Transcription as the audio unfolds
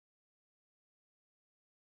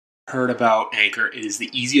Heard about Anchor, it is the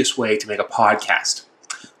easiest way to make a podcast.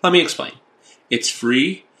 Let me explain. It's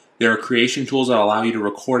free. There are creation tools that allow you to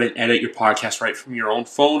record and edit your podcast right from your own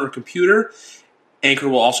phone or computer. Anchor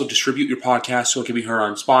will also distribute your podcast so it can be heard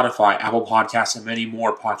on Spotify, Apple Podcasts, and many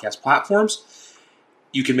more podcast platforms.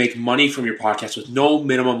 You can make money from your podcast with no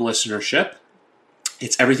minimum listenership.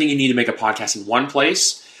 It's everything you need to make a podcast in one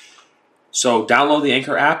place. So download the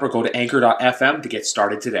Anchor app or go to anchor.fm to get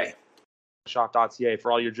started today. Shop.ca.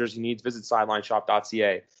 For all your jersey needs, visit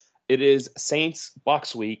sidelineshop.ca. It is Saints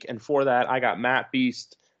Bucks week, and for that, I got Matt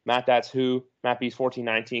Beast. Matt, that's who. Matt Beast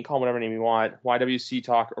 1419. Call him whatever name you want. YWC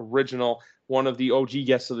Talk original. One of the OG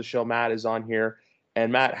guests of the show, Matt, is on here.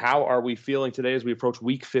 And Matt, how are we feeling today as we approach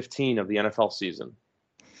week 15 of the NFL season?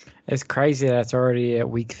 It's crazy that's already at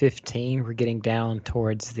week 15. We're getting down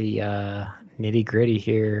towards the nitty gritty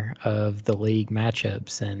here of the league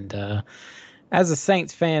matchups. And as a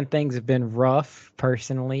Saints fan, things have been rough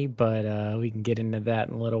personally, but we can get into that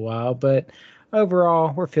in a little while. But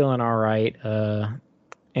overall, we're feeling all right.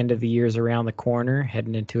 End of the year's around the corner,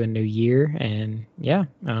 heading into a new year. And yeah,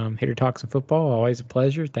 here to talk some football. Always a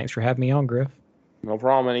pleasure. Thanks for having me on, Griff. No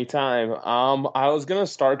problem, anytime. I was going to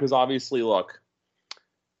start because obviously, look,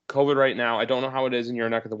 COVID right now, I don't know how it is in your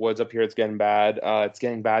neck of the woods. Up here, it's getting bad. It's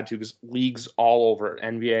getting bad too because leagues all over,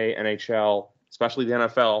 NBA, NHL, especially the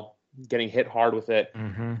NFL, getting hit hard with it.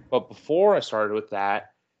 Mm-hmm. But before I started with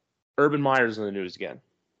that, Urban Meyer's in the news again.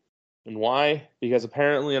 And why? Because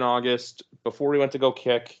apparently in August, before he went to go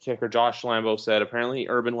kicker Josh Lambo said, apparently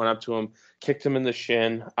Urban went up to him, kicked him in the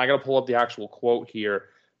shin. I got to pull up the actual quote here,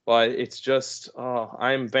 but it's just,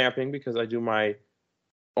 I'm vamping because I do my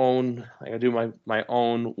own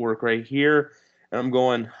work right here. And I'm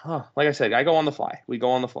going, like I said, I go on the fly. We go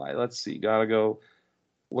on the fly. Let's see. Got to go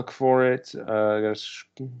look for it. Got to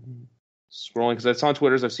scrolling because it's on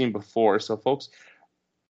Twitter's I've seen before. So folks,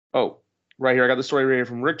 right here, I got the story right here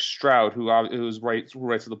from Rick Stroud, who writes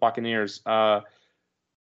for the Buccaneers. Let's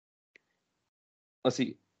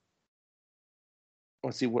see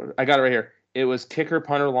what I got it right here. It was kicker,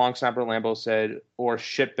 punter, long snapper, Lambo said, or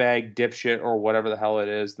shitbag, dipshit, or whatever the hell it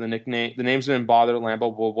is. The names didn't bother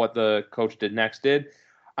Lambo, but what the coach did next did.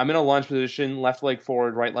 I'm in a lunge position, left leg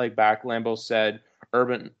forward, right leg back. Lambo said,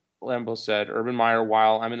 Urban Meyer,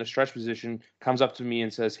 while I'm in a stretch position, comes up to me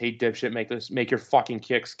and says, "Hey, dipshit, make your fucking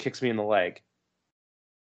kicks me in the leg."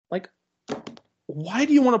 Like, why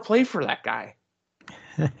do you want to play for that guy?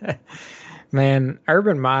 Man,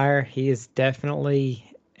 Urban Meyer, he is definitely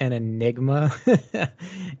an enigma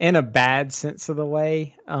in a bad sense of the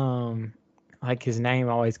way. Like his name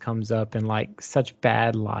always comes up in like such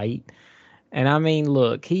bad light. And I mean,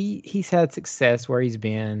 look, he's had success where he's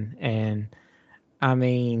been, and I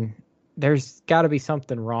mean, there's got to be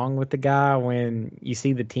something wrong with the guy when you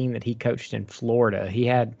see the team that he coached in Florida. He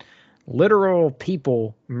had literal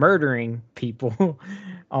people murdering people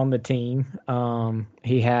on the team.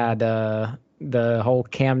 He had the whole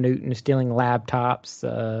Cam Newton stealing laptops,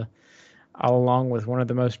 all along with one of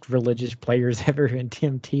the most religious players ever in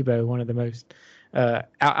Tim Tebow, one of the most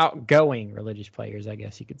outgoing religious players, I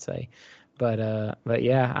guess you could say. But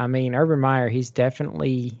yeah, I mean, Urban Meyer, he's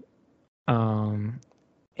definitely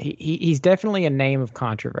he's definitely a name of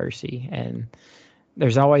controversy, and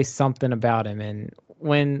there's always something about him. And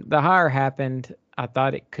when the hire happened, I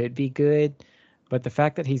thought it could be good, but the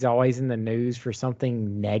fact that he's always in the news for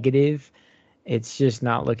something negative, it's just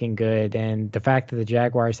not looking good. And the fact that the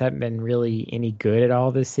Jaguars haven't been really any good at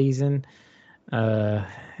all this season,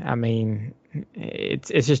 I mean,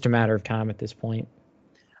 it's just a matter of time at this point.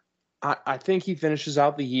 I think he finishes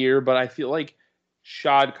out the year, but I feel like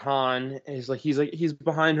Shad Khan is he's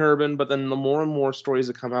behind Urban, but then the more and more stories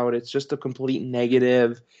that come out, it's just a complete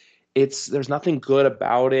negative. There's nothing good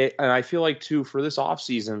about it. And I feel like too, for this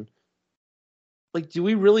offseason, like, do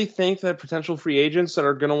we really think that potential free agents that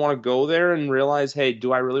are going to want to go there and realize, hey,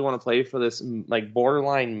 do I really want to play for this like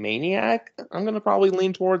borderline maniac? I'm going to probably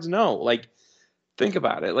lean towards no. Like, think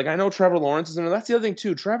about it. Like, I know Trevor Lawrence is in there. That's the other thing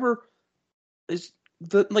too. Trevor is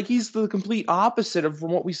he's the complete opposite of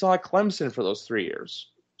what we saw at Clemson for those 3 years.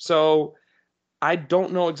 So I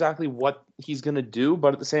don't know exactly what he's going to do,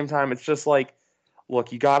 but at the same time, it's just like,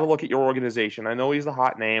 look, you got to look at your organization. I know he's the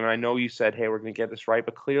hot name, and I know you said, hey, we're going to get this right,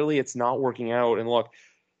 but clearly it's not working out. And look,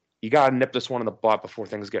 you got to nip this one in the butt before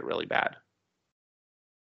things get really bad.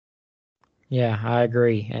 Yeah, I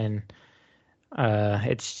agree. And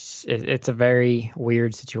it's a very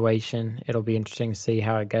weird situation. It'll be interesting to see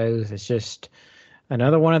how it goes. It's just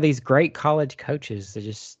another one of these great college coaches that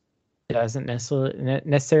just doesn't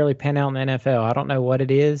necessarily pan out in the NFL. I don't know what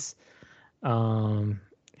it is.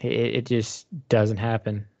 It just doesn't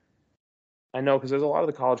happen. I know, because there's a lot of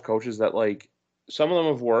the college coaches that, like, some of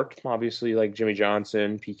them have worked, obviously, like Jimmy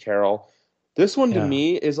Johnson, Pete Carroll. This one to Yeah.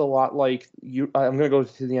 me is a lot like you. I'm going to go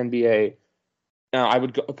to the NBA. Now, I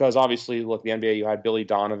would go, because obviously, look, the NBA, you had Billy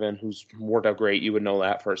Donovan, who's worked out great. You would know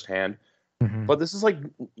that firsthand. Hmm. But this is like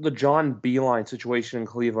the John Beeline situation in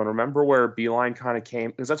Cleveland. Remember where Beeline kind of came?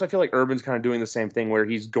 Because that's, I feel like Urban's kind of doing the same thing where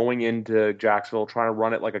he's going into Jacksonville, trying to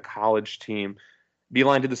run it like a college team.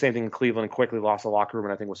 Beeline did the same thing in Cleveland and quickly lost the locker room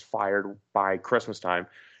and I think was fired by Christmas time.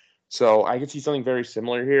 So I could see something very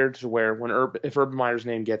similar here to where if Urban Meyer's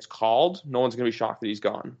name gets called, no one's going to be shocked that he's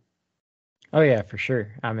gone. Oh yeah, for sure.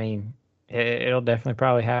 I mean, it'll definitely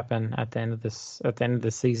probably happen at the end of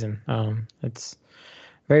this season. It's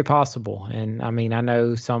very possible. And I mean, I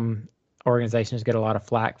know some organizations get a lot of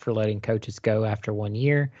flack for letting coaches go after 1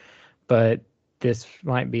 year, but this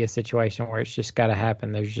might be a situation where it's just got to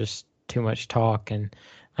happen. There's just too much talk, and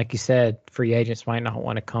like you said, free agents might not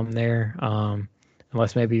want to come there,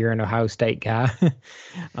 unless maybe you're an Ohio State guy.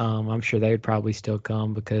 I'm sure they would probably still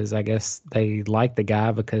come because I guess they like the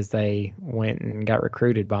guy because they went and got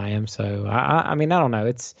recruited by him. So I mean, I don't know.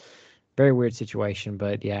 It's a very weird situation,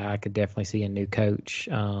 but yeah, I could definitely see a new coach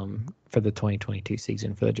for the 2022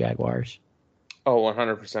 season for the Jaguars. Oh,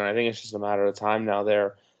 100%. I think it's just a matter of time now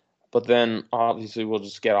there. But then obviously we'll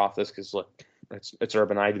just get off this because look, it's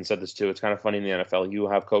Urban. I even said this too. It's kind of funny in the NFL. You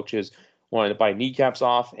have coaches wanting to bite kneecaps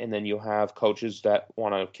off, and then you have coaches that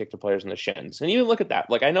want to kick the players in the shins. And even look at that.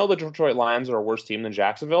 Like I know the Detroit Lions are a worse team than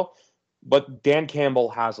Jacksonville, but Dan Campbell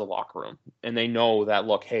has a locker room, and they know that.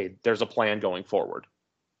 Look, hey, there's a plan going forward.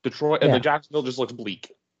 Detroit and the Yeah, Jacksonville just looks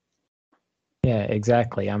bleak. yeah,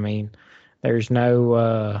 exactly. I mean, there's no.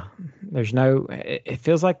 It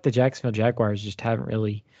feels like the Jacksonville Jaguars just haven't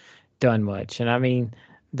really done much. And I mean,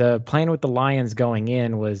 the plan with the Lions going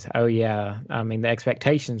in was, oh yeah, I mean the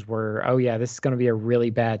expectations were, oh yeah, this is going to be a really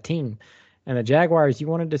bad team. And the Jaguars, you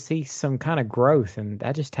wanted to see some kind of growth, and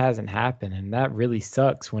that just hasn't happened. And that really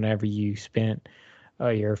sucks whenever you spent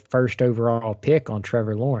your first overall pick on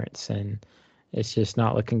Trevor Lawrence, and it's just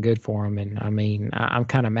not looking good for him. And I mean, I'm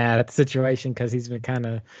kind of mad at the situation because he's been kind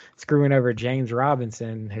of screwing over James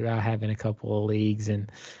Robinson, who I have in a couple of leagues,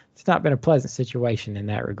 and it's not been a pleasant situation in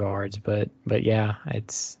that regards. But yeah,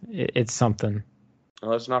 it's something.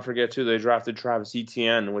 Let's not forget too, they drafted Travis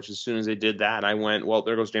Etienne, which as soon as they did that, I went, well,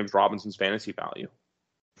 there goes James Robinson's fantasy value.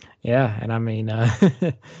 Yeah, and I mean,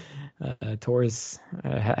 Torres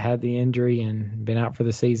had the injury and been out for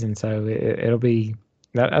the season, so it'll be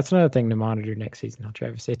that's another thing to monitor next season. How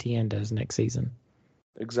Travis Etienne does next season.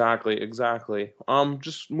 Exactly, exactly.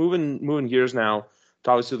 Just moving gears now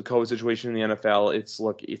to obviously the COVID situation in the NFL.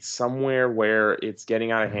 It's somewhere where it's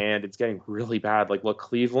getting out of hand. It's getting really bad. Like look,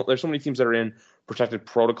 Cleveland. There's so many teams that are in protected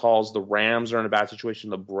protocols. The Rams are in a bad situation.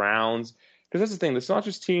 The Browns, because that's the thing. It's not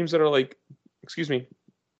just teams that are like, excuse me.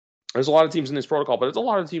 There's a lot of teams in this protocol, but it's a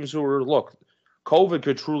lot of teams who are look. COVID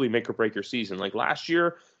could truly make or break your season. Like last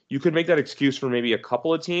year, you could make that excuse for maybe a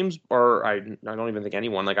couple of teams, or I don't even think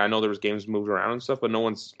anyone. Like I know there was games moved around and stuff, but no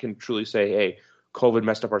one can truly say, hey, COVID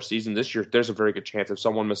messed up our season this year. There's a very good chance if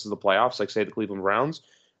someone misses the playoffs, like say the Cleveland Browns,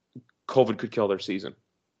 COVID could kill their season.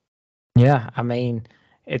 Yeah, I mean,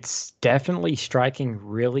 it's definitely striking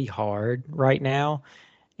really hard right now.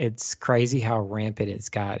 It's crazy how rampant it's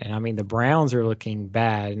got. And I mean, the Browns are looking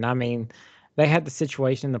bad. And I mean, they had the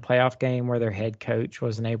situation in the playoff game where their head coach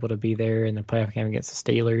wasn't able to be there in the playoff game against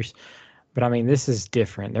the Steelers. But I mean, this is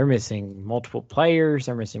different. They're missing multiple players,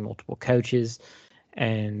 they're missing multiple coaches.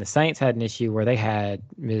 And the Saints had an issue where they had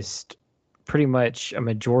missed pretty much a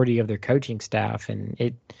majority of their coaching staff. And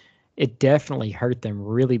it definitely hurt them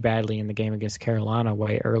really badly in the game against Carolina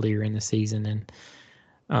way earlier in the season. And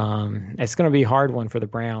it's going to be a hard one for the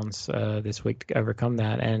Browns this week to overcome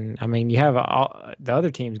that. And I mean, you have all the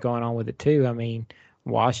other teams going on with it too. I mean,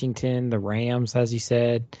 Washington, the Rams, as you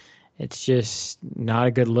said, it's just not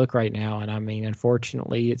a good look right now. And I mean,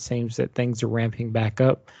 unfortunately, it seems that things are ramping back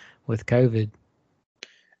up with COVID.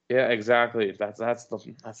 Yeah, exactly. That's the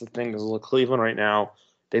thing. Is Cleveland right now,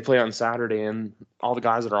 they play on Saturday, and all the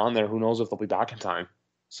guys that are on there, who knows if they'll be back in time.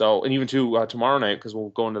 So, and even tomorrow night, because we'll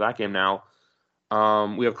go into that game now.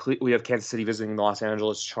 We have Kansas City visiting the Los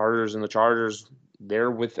Angeles Chargers, and the Chargers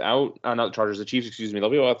they're without not the Chargers, the Chiefs, excuse me. They'll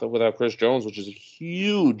be without Chris Jones, which is a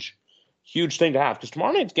huge, huge thing to have. Because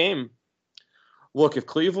tomorrow night's game, look, if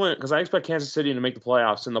Cleveland, because I expect Kansas City to make the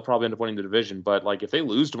playoffs, and they'll probably end up winning the division. But like if they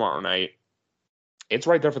lose tomorrow night, it's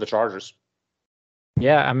right there for the Chargers.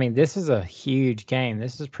 Yeah, I mean, this is a huge game.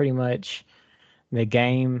 This is pretty much the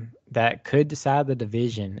game that could decide the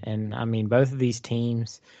division. And I mean, both of these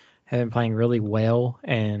teams have been playing really well,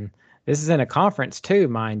 and this is in a conference too,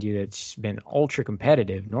 mind you, that's been ultra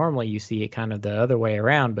competitive. Normally you see it kind of the other way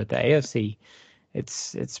around, but the AFC,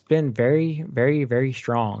 it's been very, very, very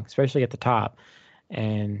strong, especially at the top.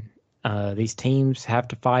 And these teams have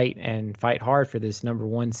to fight and fight hard for this number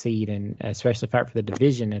one seed, and especially fight for the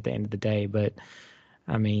division at the end of the day. But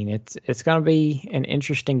I mean, it's going to be an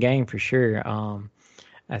interesting game for sure.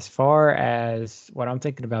 As far as what I'm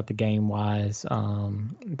thinking about the game wise,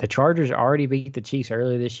 the Chargers already beat the Chiefs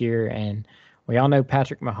earlier this year, and we all know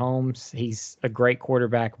Patrick Mahomes. He's a great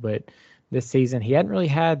quarterback, but this season he hadn't really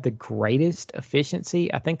had the greatest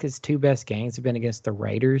efficiency. I think his two best games have been against the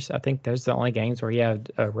Raiders. I think those are the only games where he had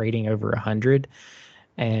a rating over 100,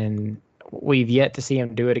 and we've yet to see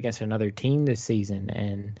him do it against another team this season,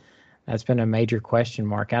 and that's been a major question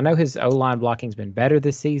mark. I know his O-line blocking's been better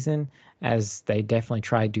this season, as they definitely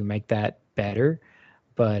tried to make that better.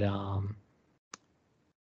 But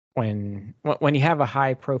when you have a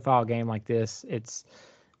high-profile game like this, it's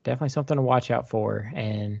definitely something to watch out for.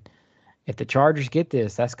 And if the Chargers get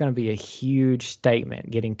this, that's going to be a huge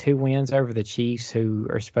statement. Getting 2 wins over the Chiefs, who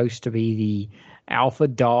are supposed to be the alpha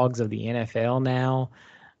dogs of the NFL now,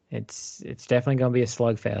 it's definitely going to be a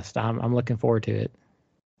slugfest. I'm looking forward to it.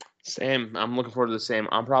 Same. I'm looking forward to the same.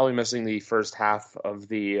 I'm probably missing the first half of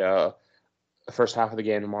the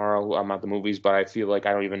game tomorrow. I'm at the movies, but I feel like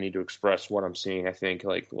I don't even need to express what I'm seeing. I think,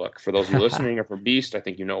 like, look, for those of you listening or for Beast, I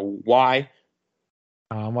think you know why.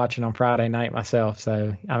 I'm watching on Friday night myself,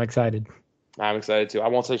 so I'm excited. I'm excited too. I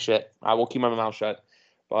won't say shit. I will keep my mouth shut.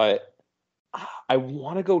 But I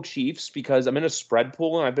want to go Chiefs because I'm in a spread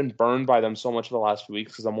pool and I've been burned by them so much for the last few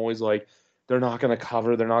weeks because I'm always like, they're not going to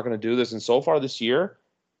cover. They're not going to do this. And so far this year,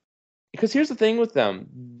 because here's the thing with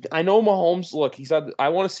them. I know Mahomes, look, he said, I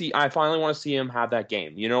finally want to see him have that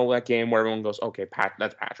game. You know, that game where everyone goes, okay,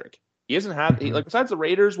 that's Patrick. He hasn't had, like, besides the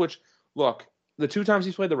Raiders, which, look, the 2 times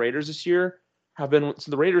he's played the Raiders this year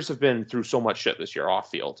the Raiders have been through so much shit this year off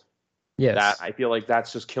field. Yes. That I feel like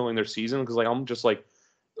that's just killing their season because, like, I'm just like,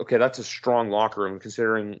 okay, that's a strong locker room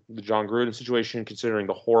considering the John Gruden situation, considering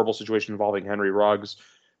the horrible situation involving Henry Ruggs.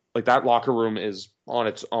 Like, that locker room is on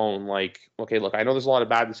its own. Like, okay, look, I know there's a lot of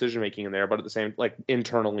bad decision making in there, but at the same, like,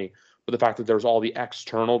 internally, but the fact that there's all the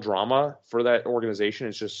external drama for that organization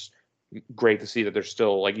is just great to see that they're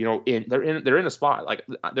still, like, you know, they're in a spot. Like,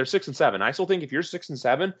 they're 6-7. I still think if you're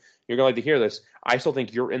 6-7, you're gonna like to hear this. I still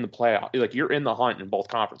think you're in the playoff, like, you're in the hunt in both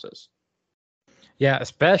conferences. Yeah,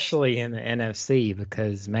 especially in the NFC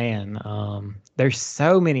because, man, there's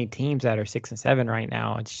so many teams that are 6-7 right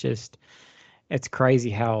now. It's crazy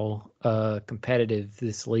how competitive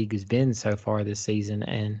this league has been so far this season,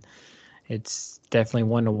 and it's definitely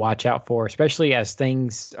one to watch out for, especially as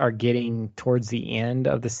things are getting towards the end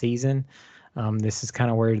of the season. This is kind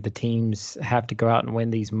of where the teams have to go out and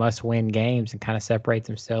win these must-win games and kind of separate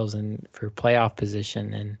themselves for playoff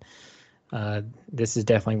position. And this is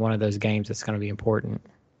definitely one of those games that's going to be important.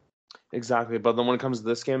 Exactly, but then when it comes to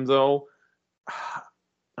this game, though,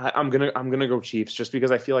 I'm gonna go Chiefs just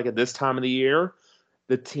because I feel like at this time of the year,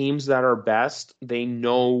 the teams that are best, they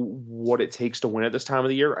know what it takes to win at this time of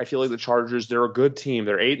the year. I feel like the Chargers, they're a good team.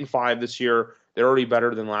 They're 8-5 this year. They're already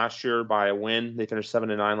better than last year by a win. They finished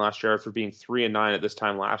 7-9 last year after being 3-9 at this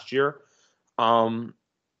time last year.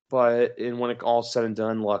 But when it all's said and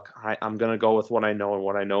done, look, I'm gonna go with what I know, and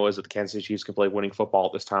what I know is that the Kansas City Chiefs can play winning football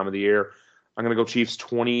at this time of the year. I'm gonna go Chiefs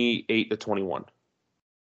 28-21.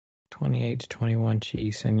 28-21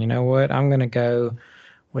 Chiefs. And you know what? I'm going to go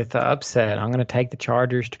with the upset. I'm going to take the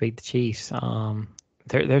Chargers to beat the Chiefs.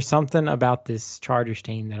 There's something about this Chargers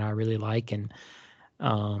team that I really like, and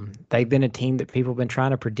they've been a team that people have been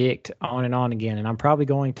trying to predict on and on again. And I'm probably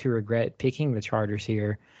going to regret picking the Chargers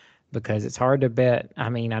here because it's hard to bet. I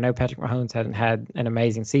mean, I know Patrick Mahomes hasn't had an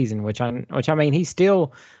amazing season, which I mean, he's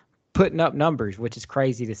still putting up numbers, which is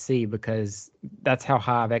crazy to see because that's how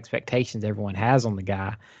high of expectations everyone has on the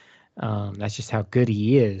guy. That's just how good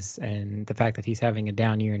he is, and the fact that he's having a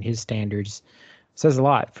down year in his standards says a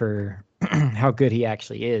lot for how good he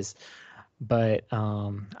actually is. But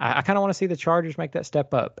I kind of want to see the Chargers make that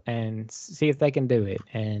step up and see if they can do it.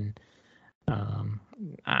 And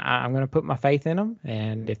I'm going to put my faith in them,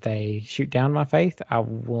 and if they shoot down my faith, I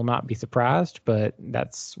will not be surprised. But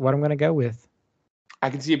that's what I'm going to go with. I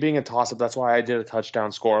can see it being a toss-up. That's why I did a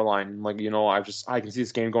touchdown score line. Like, you know, I can see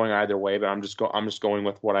this game going either way, but I'm just going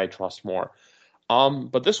with what I trust more.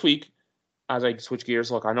 But this week, as I switch gears,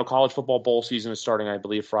 look, I know college football bowl season is starting, I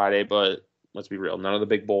believe, Friday, but let's be real. None of the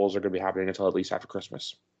big bowls are going to be happening until at least after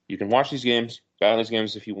Christmas. You can watch these games, bet on these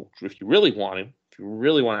games if you really want to, if you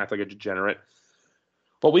really want to act like a degenerate.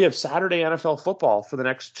 But we have Saturday NFL football for the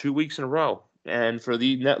next 2 weeks in a row. And for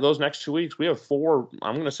those next 2 weeks, we have 4,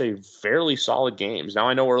 I'm going to say, fairly solid games. Now,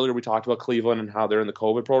 I know earlier we talked about Cleveland and how they're in the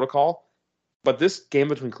COVID protocol, but this game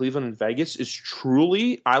between Cleveland and Vegas is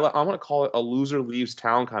truly, I want to call it a loser leaves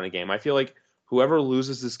town kind of game. I feel like whoever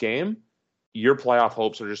loses this game, your playoff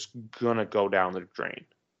hopes are just going to go down the drain.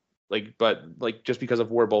 Just because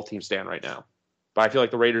of where both teams stand right now. But I feel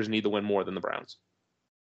like the Raiders need to win more than the Browns.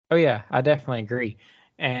 Oh, yeah, I definitely agree.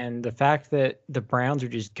 And the fact that the Browns are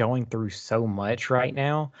just going through so much right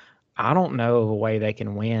now, I don't know of a way they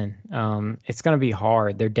can win. It's going to be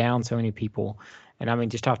hard. They're down so many people. And I mean,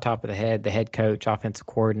 just off the top of the head, the head coach, offensive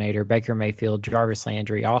coordinator, Baker Mayfield, Jarvis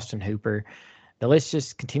Landry, Austin Hooper, the list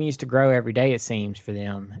just continues to grow every day, it seems, for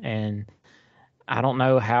them. And I don't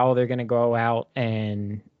know how they're going to go out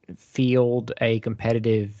and field a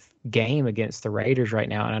competitive game against the Raiders right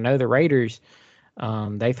now. And I know the Raiders,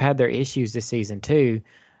 they've had their issues this season too.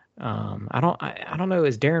 I don't know,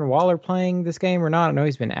 is Darren Waller playing this game or not? I know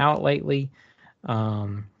he's been out lately.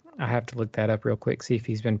 I have to look that up real quick, see if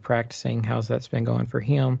he's been practicing. How's that's been going for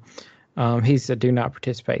him? He's a do not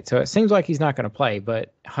participate. So it seems like he's not going to play,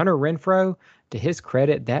 but Hunter Renfrow, to his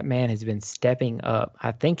credit, that man has been stepping up.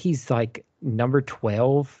 I think he's like number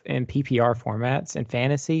 12 in PPR formats in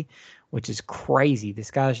fantasy, which is crazy.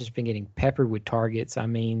 This guy's just been getting peppered with targets. I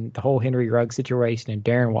mean, the whole Henry Ruggs situation and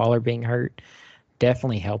Darren Waller being hurt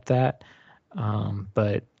definitely helped that.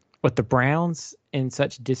 But with the Browns in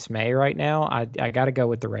such dismay right now, I got to go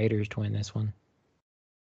with the Raiders to win this one.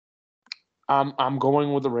 I'm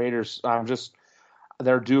going with the Raiders.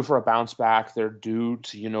 They're due for a bounce back. They're due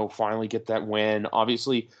to, finally get that win.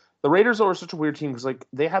 Obviously, the Raiders are such a weird team because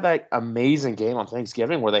they had that amazing game on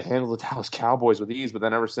Thanksgiving where they handled the Dallas Cowboys with ease, but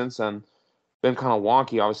then ever since then, been kind of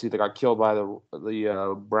wonky. Obviously, they got killed by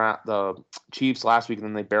the Chiefs last week, and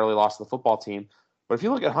then they barely lost to the football team. But if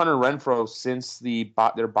you look at Hunter Renfrow since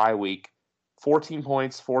their bye week, 14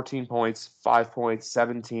 points, 14 points, 5 points,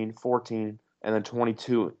 17, 14, and then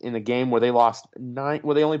 22 in the game where they lost 9,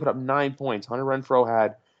 where they only put up 9 points. Hunter Renfrow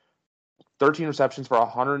had 13 receptions for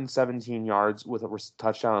 117 yards with a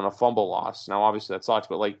touchdown and a fumble loss. Now, obviously, that sucks,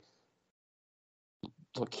 but look,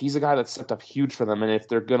 he's a guy that stepped up huge for them. And if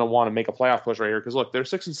they're going to want to make a playoff push right here, because look, they're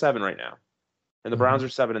 6-7 right now, and the Browns are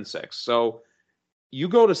 7-6. So you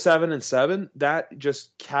go to 7-7, that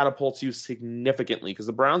just catapults you significantly because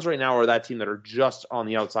the Browns right now are that team that are just on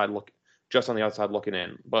the outside looking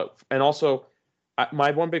in. And also,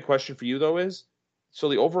 my one big question for you though is, so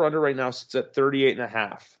the over/under right now sits at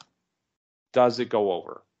 38.5. Does it go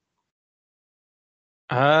over?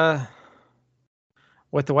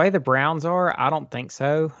 With the way the Browns are, I don't think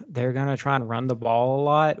so. They're going to try and run the ball a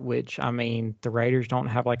lot, which, I mean, the Raiders don't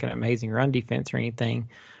have like an amazing run defense or anything,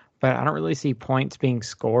 but I don't really see points being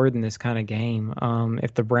scored in this kind of game.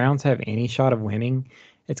 If the Browns have any shot of winning,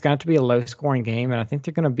 it's going to be a low-scoring game, and I think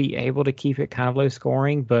they're going to be able to keep it kind of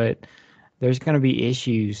low-scoring, but there's going to be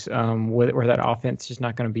issues where that offense is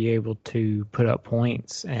not going to be able to put up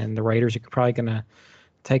points, and the Raiders are probably going to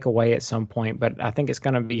take away at some point, but I think it's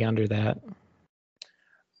going to be under that.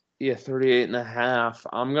 Yeah,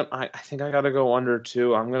 38.5. I think I gotta go under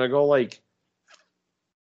too. I'm gonna go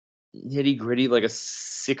nitty gritty, like a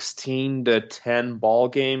 16-10 ball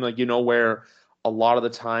game. Where a lot of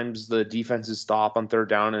the times the defenses stop on third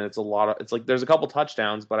down and there's a couple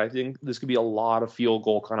touchdowns, but I think this could be a lot of field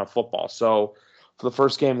goal kind of football. So for the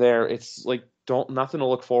first game there, it's nothing to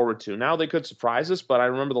look forward to. Now they could surprise us, but I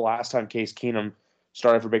remember the last time Case Keenum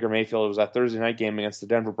started for Baker Mayfield, it was that Thursday night game against the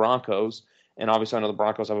Denver Broncos. And obviously, I know the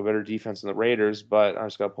Broncos have a better defense than the Raiders, but I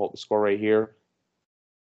just got to pull up the score right here.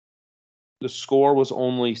 The score was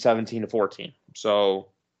only 17-14. So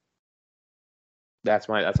that's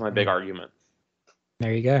my big argument.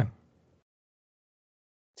 There you go.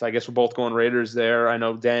 So I guess we're both going Raiders there. I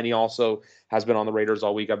know Danny also has been on the Raiders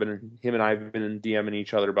all week. Him and I have been DMing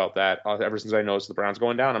each other about that ever since I noticed the Browns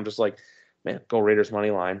going down. I'm just like, man, go Raiders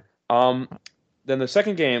money line. Then the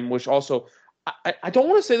second game, which also I don't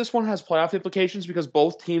want to say this one has playoff implications because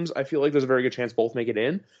both teams, I feel like there's a very good chance both make it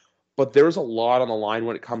in. But there's a lot on the line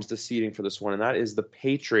when it comes to seeding for this one, and that is the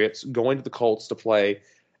Patriots going to the Colts to play.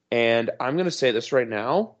 And I'm going to say this right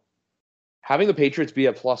now. Having the Patriots be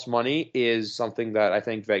at plus money is something that I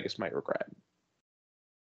think Vegas might regret.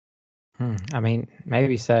 I mean,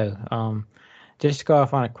 maybe so. Just to go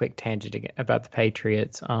off on a quick tangent about the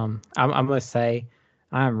Patriots, I must say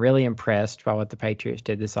I'm really impressed by what the Patriots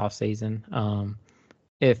did this offseason.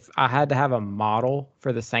 If I had to have a model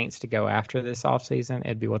for the Saints to go after this offseason,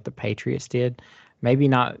 it'd be what the Patriots did. Maybe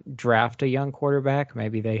not draft a young quarterback.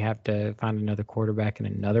 Maybe they have to find another quarterback in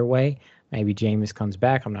another way. Maybe Jameis comes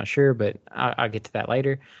back. I'm not sure, but I'll get to that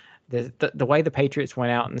later. the way the Patriots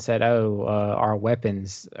went out and said, "Oh, our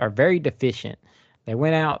weapons are very deficient." They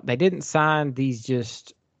went out. They didn't sign these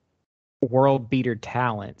just world beater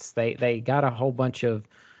talents. They got a whole bunch of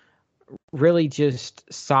really just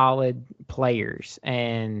solid players,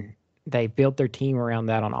 and they built their team around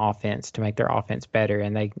that on offense to make their offense better.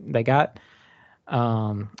 And they got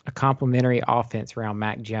a complementary offense around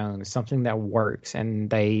Mac Jones, something that works, and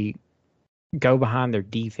they go behind their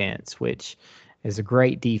defense, which is a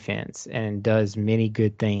great defense and does many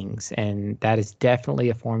good things, and that is definitely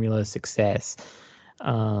a formula of success.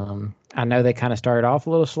 I know they kind of started off a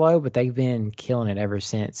little slow, but they've been killing it ever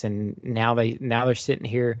since, and now they're sitting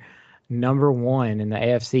here number one in the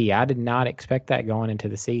AFC. I did not expect that going into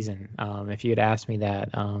the season. If you had asked me that,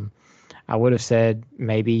 I would have said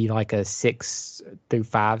maybe like a 6 through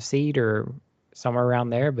 5 seed or somewhere around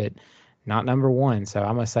there, but not number one. So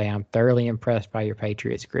I'm going to say I'm thoroughly impressed by your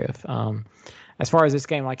Patriots, Griff. As far as this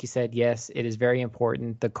game, like you said, yes, it is very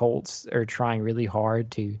important. The Colts are trying really hard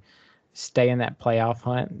to stay in that playoff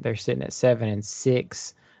hunt. They're sitting at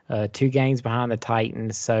 7-6, 2 games behind the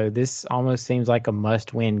Titans. So this almost seems like a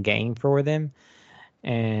must-win game for them.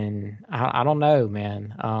 And I don't know,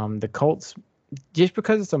 man. The Colts, just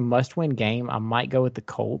because it's a must-win game, I might go with the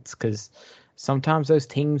Colts because sometimes those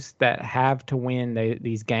teams that have to win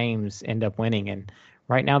these games end up winning. And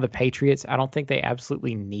right now, the Patriots, I don't think they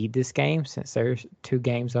absolutely need this game since there's 2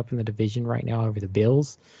 games up in the division right now over the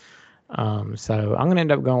Bills. So I'm going to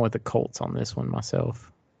end up going with the Colts on this one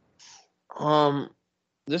myself.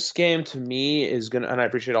 This game to me is going to, and I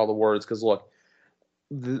appreciate all the words because look,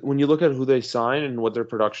 when you look at who they sign and what their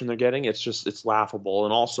production they're getting, it's laughable.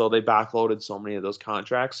 And also they backloaded so many of those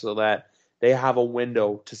contracts so that they have a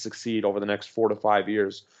window to succeed over the next 4 to 5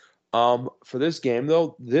 years. For this game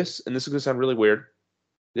though, this is going to sound really weird.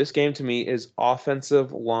 This game to me is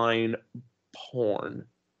offensive line porn.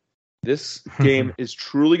 This game is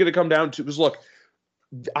truly going to come down to, because look,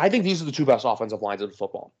 I think these are the 2 best offensive lines in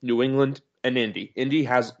football, New England and Indy. Indy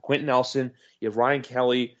has Quentin Nelson. You have Ryan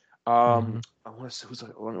Kelly. I want to say who's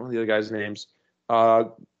one of the other guys' names.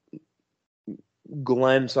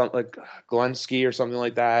 Glenn Ski or something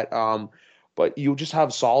like that. But you just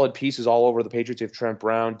have solid pieces all over the Patriots. You have Trent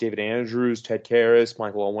Brown, David Andrews, Ted Karras,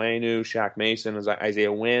 Michael Onwenu, Shaq Mason,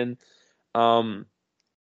 Isaiah Wynn.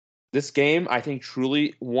 This game, I think,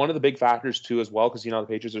 truly one of the big factors too, as well, because the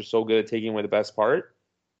Patriots are so good at taking away the best part.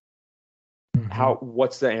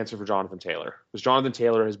 What's the answer for Jonathan Taylor? Because Jonathan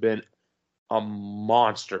Taylor has been a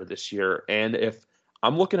monster this year, and if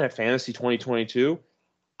I'm looking at fantasy 2022,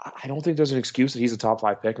 I don't think there's an excuse that he's a top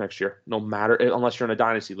 5 pick next year. No matter, unless you're in a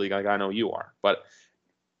dynasty league, like I know you are. But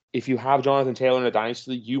if you have Jonathan Taylor in a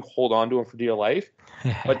dynasty league, you hold on to him for dear life.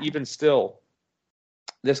 But even still,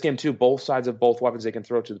 this game too, both sides of both weapons they can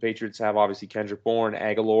throw to. The Patriots have obviously Kendrick Bourne,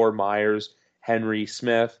 Aguilar, Myers, Henry,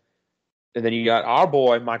 Smith. And then you got our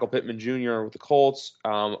boy, Michael Pittman Jr. with the Colts.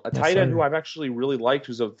 Tight end who I've actually really liked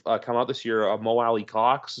who's come out this year, Mo Alley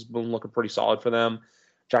Cox, has been looking pretty solid for them.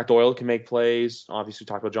 Jack Doyle can make plays. Obviously, we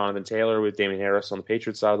talked about Jonathan Taylor with Damian Harris on the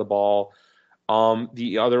Patriots side of the ball.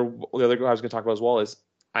 The other guy I was going to talk about as well is,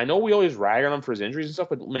 I know we always rag on him for his injuries and stuff,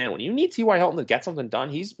 but man, when you need T.Y. Hilton to get something done,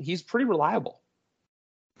 he's pretty reliable.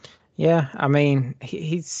 Yeah, I mean,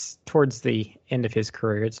 he's towards the end of his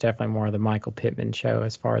career. It's definitely more of the Michael Pittman show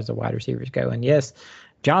as far as the wide receivers go. And yes,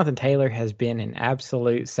 Jonathan Taylor has been an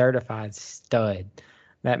absolute certified stud.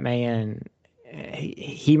 That man,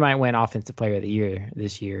 he might win Offensive Player of the Year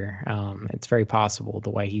this year. It's very possible the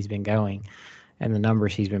way he's been going and the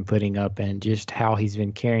numbers he's been putting up and just how he's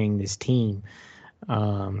been carrying this team.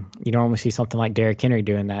 You normally see something like Derrick Henry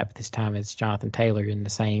doing that, but this time it's Jonathan Taylor in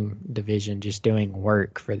the same division just doing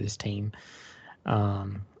work for this team.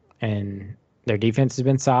 And their defense has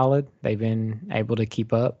been solid. They've been able to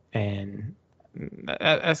keep up, and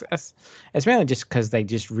it's mainly just because they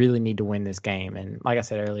just really need to win this game. And like I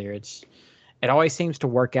said earlier, it always seems to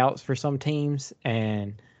work out for some teams,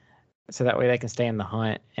 and so that way they can stay in the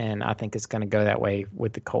hunt. And I think it's going to go that way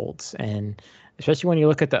with the Colts. And especially when you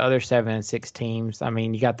look at the other 7-6 teams, I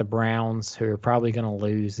mean, you got the Browns who are probably going to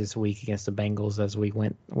lose this week against the Bengals as we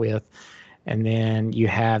went with. And then you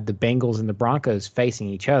have the Bengals and the Broncos facing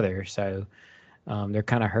each other. So they're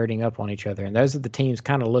kind of hurting up on each other. And those are the teams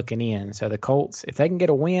kind of looking in. So the Colts, if they can get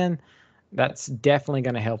a win, that's definitely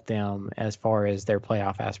going to help them as far as their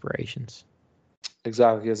playoff aspirations.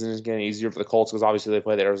 Exactly, because it's getting easier for the Colts because obviously they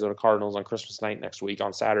play the Arizona Cardinals on Christmas night next week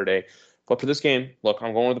on Saturday. But for this game, look,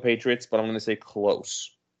 I'm going with the Patriots, but I'm going to say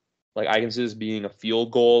close. Like, I can see this being a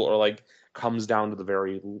field goal or, like, comes down to the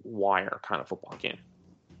very wire kind of football game.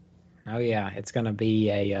 Oh, yeah. It's going to be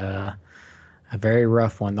a very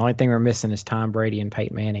rough one. The only thing we're missing is Tom Brady and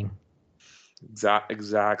Peyton Manning.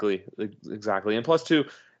 Exactly. And plus, too,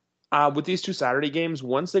 with these two Saturday games,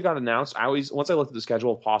 once they got announced, once I looked at the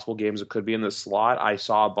schedule of possible games that could be in this slot, I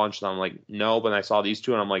saw a bunch and I'm like, no, but I saw these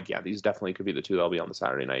two and I'm like, yeah, these definitely could be the two that'll be on the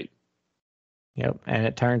Saturday night. Yep, and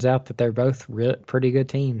it turns out that they're both pretty good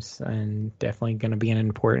teams and definitely going to be an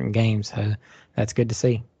important game. So that's good to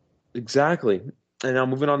see. Exactly. And now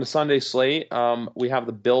moving on to Sunday slate, we have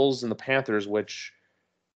the Bills and the Panthers, which,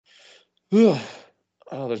 oh,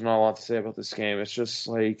 there's not a lot to say about this game. It's just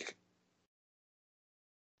like,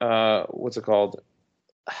 what's it called?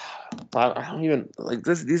 I don't even like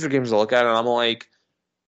this. These are games to look at, and I'm like,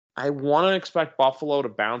 I want to expect Buffalo to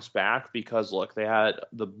bounce back because look, they had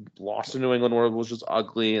the loss to New England where it was just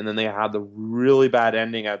ugly, and then they had the really bad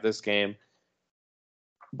ending at this game.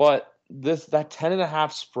 But that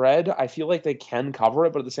 10.5 spread, I feel like they can cover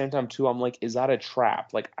it, but at the same time too, I'm like, is that a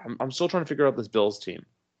trap? Like I'm still trying to figure out this Bills team.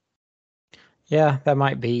 Yeah, that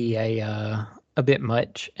might be a bit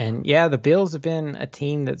much. And yeah, the Bills have been a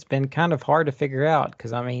team that's been kind of hard to figure out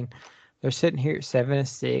because I mean, they're sitting here at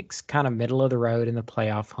 7-6, kind of middle of the road in the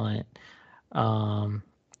playoff hunt. Um,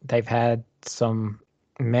 they've had some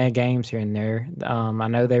meh games here and there. I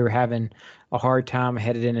know they were having a hard time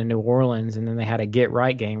headed into New Orleans, and then they had a get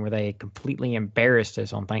right game where they completely embarrassed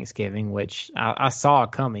us on Thanksgiving, which I saw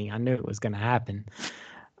coming. I knew it was going to happen.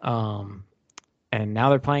 Um, and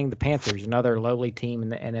now they're playing the Panthers, another lowly team in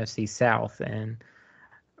the NFC South, and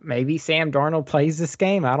maybe Sam Darnold plays this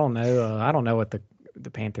game. I don't know. I don't know what the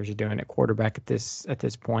Panthers are doing at quarterback at this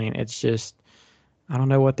point. It's just I don't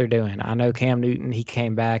know what they're doing. I know Cam Newton, he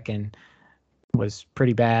came back and was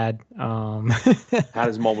pretty bad. Had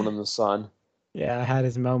his moment in the sun. Yeah, I had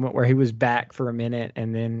his moment where he was back for a minute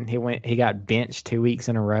and then he got benched 2 weeks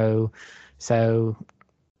in a row. So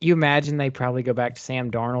you imagine they probably go back to Sam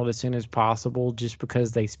Darnold as soon as possible just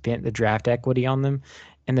because they spent the draft equity on them.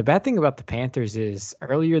 And the bad thing about the Panthers is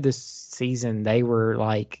earlier this season they were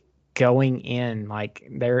like going in like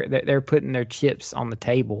they're putting their chips on the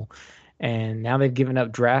table, and now they've given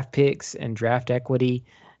up draft picks and draft equity,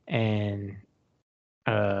 and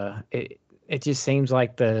it just seems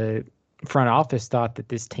like the front office thought that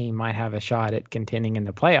this team might have a shot at contending in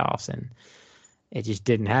the playoffs, and it just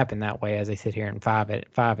didn't happen that way. As they sit here in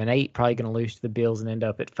 5-8, probably going to lose to the Bills and end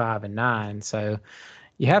up at 5-9. So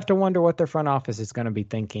you have to wonder what their front office is going to be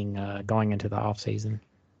thinking going into the offseason.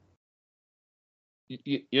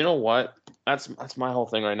 You know what? That's my whole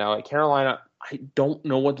thing right now. Like Carolina, I don't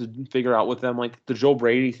know what to figure out with them. Like the Joe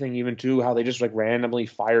Brady thing, even too, how they just like randomly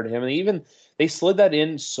fired him, and even they slid that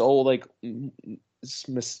in so like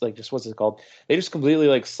just what's it called? They just completely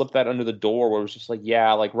like slipped that under the door where it was just like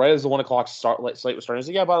yeah, like right as the 1 o'clock slate was starting, it's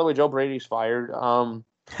like yeah, by the way, Joe Brady's fired.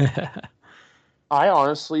 I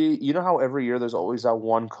honestly, you know how every year there's always that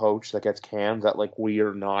one coach that gets canned that like we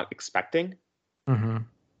are not expecting. Mm-hmm.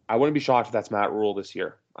 I wouldn't be shocked if that's Matt Rule this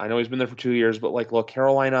year. I know he's been there for 2 years, but like, look,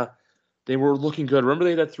 Carolina, they were looking good. Remember they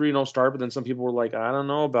had that 3-0 start, but then some people were like, I don't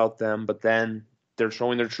know about them. But then they're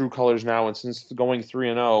showing their true colors now, and since going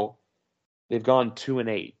 3-0, they've gone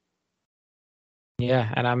 2-8.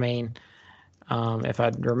 Yeah, and I mean, if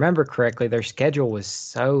I remember correctly, their schedule was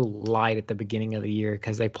so light at the beginning of the year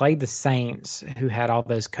because they played the Saints, who had all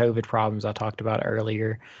those COVID problems I talked about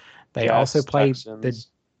earlier. They also Jets, played Texans.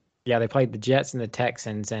 they played the Jets and the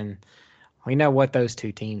Texans, and we know what those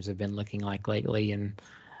two teams have been looking like lately. And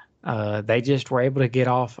they just were able to get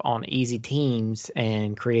off on easy teams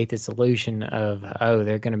and create this illusion of, oh,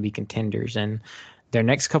 they're going to be contenders. And their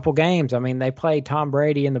next couple games, I mean, they played Tom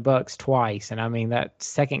Brady and the Bucks twice. And I mean, that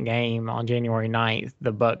second game on January 9th,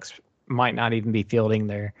 the Bucks might not even be fielding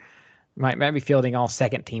might be fielding all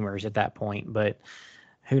second teamers at that point, but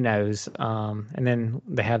who knows? And then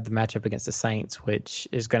they have the matchup against the Saints, which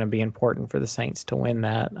is going to be important for the Saints to win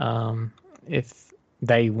that. If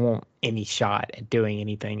they want any shot at doing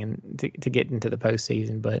anything and to get into the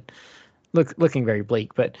postseason, but looking very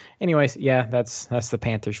bleak. But anyways, yeah, that's the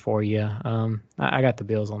Panthers for you. I got the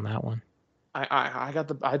Bills on that one.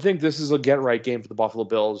 I think this is a get right game for the Buffalo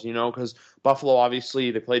Bills, because Buffalo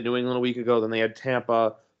obviously they played New England a week ago, then they had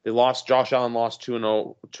Tampa. They lost. Josh Allen lost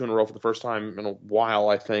 2-0, 2 in a row for the first time in a while,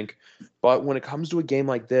 I think. But when it comes to a game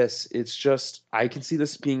like this, it's just I can see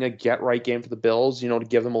this being a get right game for the Bills, to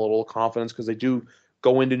give them a little confidence because they do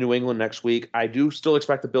go into New England next week. I do still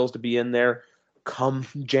expect the Bills to be in there come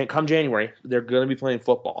January. They're going to be playing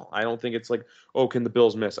football. I don't think it's like, oh, can the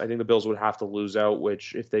Bills miss? I think the Bills would have to lose out,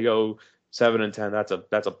 which if they go 7-10,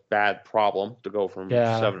 that's a bad problem to go from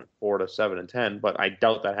 7-4 to 7-10. But I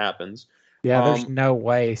doubt that happens. Yeah, there's no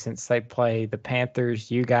way since they play the Panthers,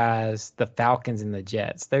 you guys, the Falcons, and the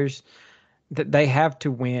Jets. There's they have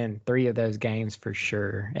to win 3 of those games for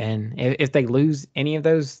sure. And if they lose any of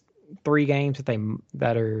those 3 games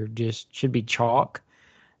that are just should be chalk,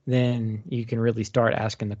 then you can really start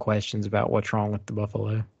asking the questions about what's wrong with the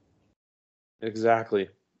Buffalo. Exactly,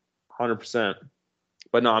 100%.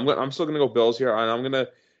 But no, I'm still gonna go Bills here, and I'm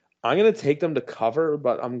gonna take them to cover,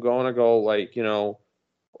 but I'm gonna go like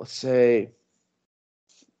let's say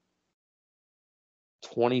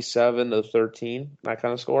 27-13, that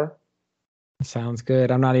kind of score. Sounds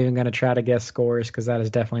good. I'm not even going to try to guess scores because that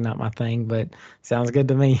is definitely not my thing, but sounds good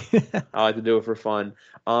to me. I like to do it for fun.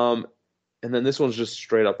 And then this one's just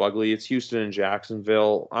straight up ugly. It's Houston and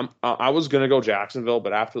Jacksonville. I was gonna go Jacksonville,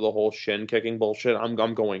 but after the whole shin kicking bullshit, I'm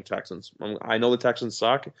going Texans. I know the Texans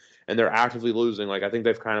suck and they're actively losing. Like I think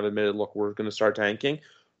they've kind of admitted, look, we're gonna start tanking.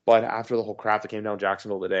 But after the whole crap that came down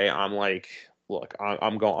Jacksonville today, I'm like, look,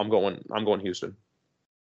 I'm going Houston.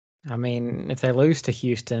 I mean, if they lose to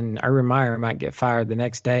Houston, Urban Meyer might get fired the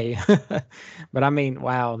next day. But I mean,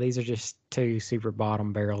 wow, these are just 2 super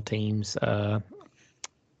bottom barrel teams. They're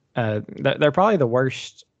probably the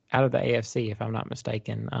worst out of the AFC, if I'm not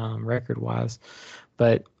mistaken, record wise.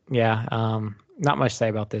 But yeah, not much to say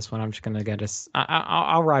about this one. I'm just gonna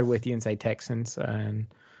I'll ride with you and say Texans, and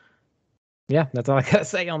yeah, that's all I gotta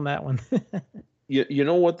say on that one. You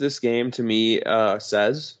know what this game to me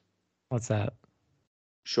says? What's that?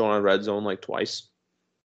 Shown on Red Zone like twice.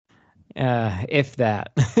 If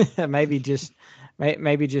that, maybe just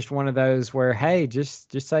one of those where, hey,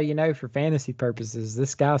 just so you know, for fantasy purposes,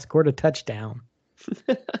 this guy scored a touchdown.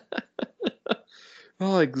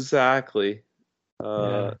 Oh, exactly.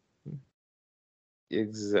 Yeah.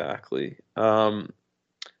 Exactly.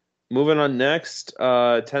 Moving on next,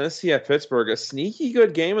 Tennessee at Pittsburgh, a sneaky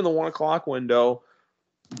good game in the 1 o'clock window.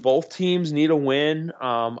 Both teams need a win.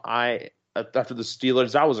 After the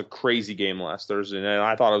Steelers, that was a crazy game last Thursday night.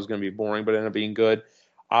 I thought it was going to be boring, but it ended up being good.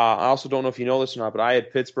 I also don't know if you know this or not, but I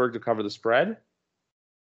had Pittsburgh to cover the spread,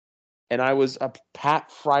 and I was a Pat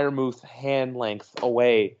Freiermuth hand length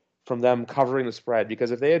away from them covering the spread,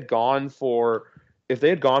 because if they had gone for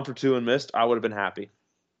 2 and missed, I would have been happy.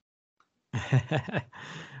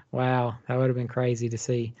 Wow, that would have been crazy to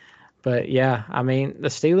see. But yeah, I mean, the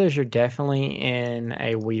Steelers are definitely in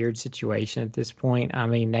a weird situation at this point. I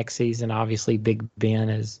mean, next season, obviously, Big Ben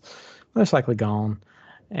is most likely gone.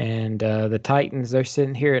 And the Titans, they're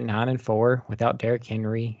sitting here at 9-4 without Derrick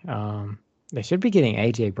Henry. They should be getting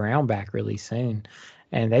A.J. Brown back really soon.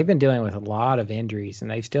 And they've been dealing with a lot of injuries, and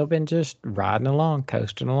they've still been just riding along,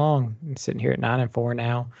 coasting along, and sitting here at 9-4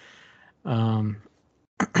 now.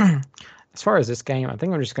 As far as this game, I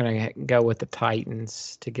think I'm just going to go with the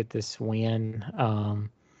Titans to get this win.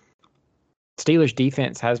 Steelers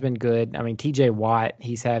defense has been good. I mean, TJ Watt,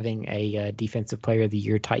 he's having a defensive player of the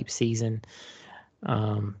year type season.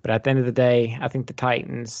 But at the end of the day, I think the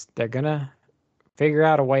Titans, they're going to figure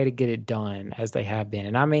out a way to get it done as they have been.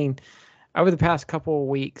 And I mean, over the past couple of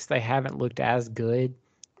weeks, they haven't looked as good.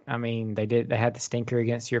 I mean, they had the stinker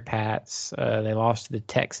against your Pats. They lost to the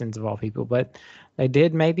Texans of all people, but they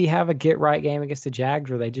did maybe have a get-right game against the Jags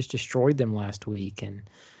where they just destroyed them last week. And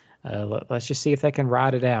let's just see if they can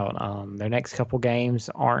ride it out. Their next couple games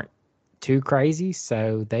aren't too crazy,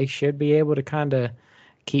 so they should be able to kind of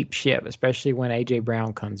keep ship, especially when A.J.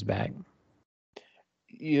 Brown comes back.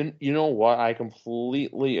 You know what? I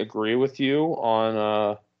completely agree with you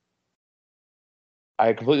on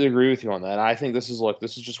I completely agree with you on that. I think this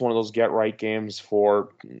is just one of those get-right games for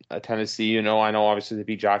Tennessee. I know obviously they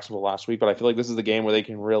beat Jacksonville last week, but I feel like this is the game where they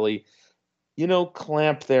can really,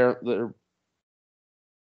 clamp their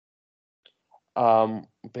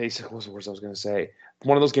basic, what was the words I was going to say?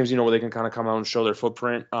 One of those games, where they can kind of come out and show their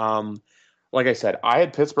footprint. Like I said, I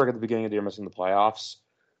had Pittsburgh at the beginning of the year missing the playoffs.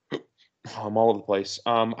 I'm all over the place.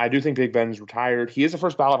 I do think Big Ben's retired. He is a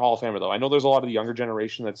first ballot Hall of Famer, though. I know there's a lot of the younger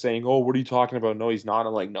generation that's saying, "Oh, what are you talking about?" No, he's not.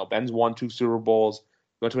 I'm like, no. Ben's won 2 Super Bowls.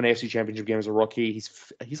 Went to an AFC Championship game as a rookie.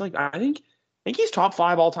 He's like, I think he's top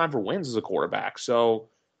 5 all time for wins as a quarterback. So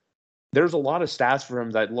there's a lot of stats for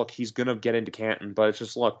him that look, he's gonna get into Canton, but it's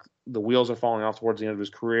just look, the wheels are falling off towards the end of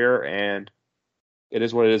his career, and it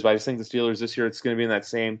is what it is. But I just think the Steelers this year, it's gonna be in that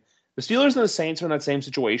same. The Steelers and the Saints are in that same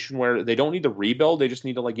situation where they don't need to rebuild. They just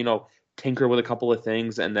need to tinker with a couple of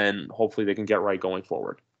things, and then hopefully they can get right going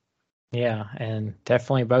forward. Yeah, and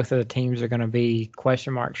definitely both of the teams are going to be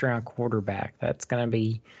question marks around quarterback. That's going to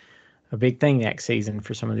be a big thing next season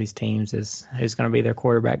for some of these teams is who's going to be their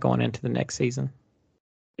quarterback going into the next season.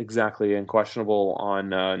 Exactly, and questionable on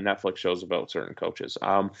Netflix shows about certain coaches.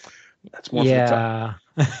 That's more yeah.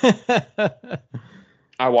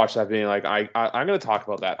 I watched that being like, I'm going to talk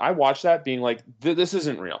about that. I watched that being like, this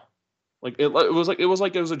isn't real. Like it was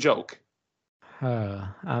a joke.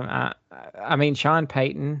 I mean, Sean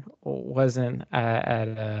Payton wasn't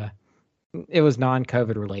it was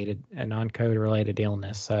non-COVID related, a non-COVID related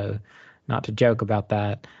illness. So, not to joke about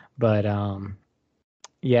that, but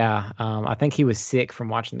yeah, I think he was sick from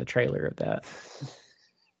watching the trailer of that.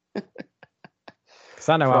 Because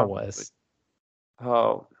I know I was.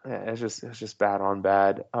 Oh, yeah, it's just bad on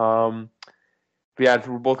bad. But yeah,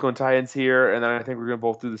 we're both going Titans here, and then I think we're going to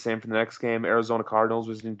both do the same for the next game. Arizona Cardinals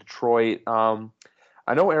visiting Detroit.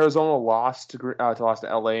 I know Arizona lost to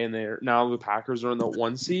LA, and now the Packers are in the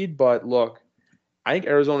 1 seed. But look, I think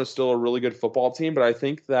Arizona is still a really good football team, but I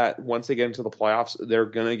think that once they get into the playoffs, they're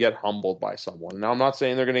going to get humbled by someone. Now, I'm not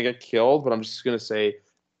saying they're going to get killed, but I'm just going to say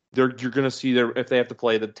you're going to see if they have to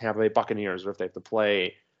play the Tampa Bay Buccaneers or if they have to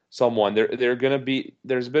play someone, they're going to be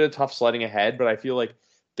there's a bit of tough sledding ahead, but I feel like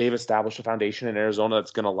they've established a foundation in Arizona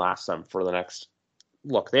that's going to last them for the next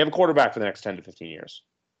look. They have a quarterback for the next 10 to 15 years.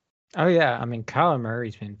 Oh yeah, I mean Kyler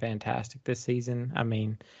Murray's been fantastic this season. I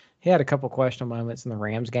mean, he had a couple questionable moments in the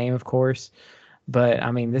Rams game, of course, but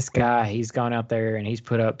I mean this guy, he's gone out there and he's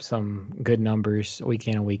put up some good numbers week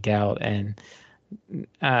in and week out, and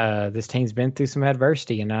this team's been through some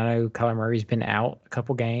adversity, and I know Kyler Murray's been out a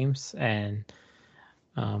couple games, and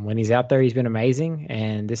when he's out there, he's been amazing,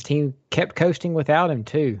 and this team kept coasting without him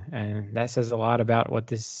too, and that says a lot about what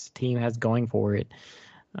this team has going for it.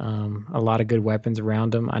 A lot of good weapons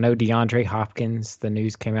around him. I know DeAndre Hopkins, the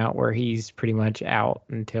news came out where he's pretty much out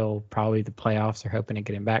until probably the playoffs. They're hoping to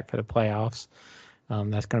get him back for the playoffs.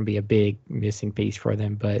 That's going to be a big missing piece for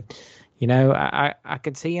them. But, I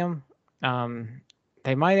could see them.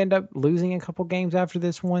 They might end up losing a couple games after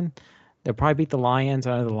this one. They'll probably beat the Lions.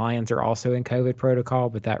 I know the Lions are also in COVID protocol,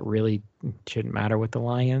 but that really shouldn't matter with the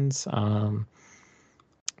Lions.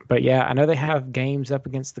 But yeah, I know they have games up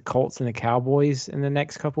against the Colts and the Cowboys in the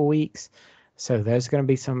next couple weeks. So there's going to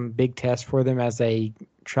be some big tests for them as they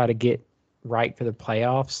try to get right for the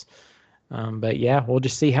playoffs. But yeah, we'll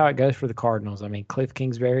just see how it goes for the Cardinals. I mean, Cliff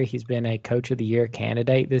Kingsbury, he's been a Coach of the Year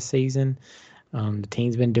candidate this season. The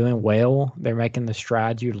team's been doing well. They're making the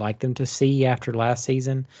strides you'd like them to see after last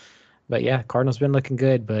season. But yeah, Cardinals been looking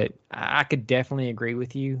good. But I could definitely agree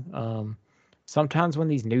with you. Sometimes when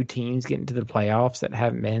these new teams get into the playoffs that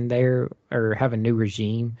haven't been there or have a new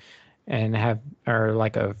regime and are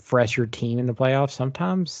like a fresher team in the playoffs,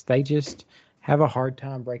 sometimes they just have a hard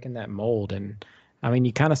time breaking that mold. And I mean,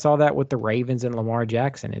 you kind of saw that with the Ravens and Lamar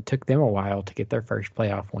Jackson. It took them a while to get their first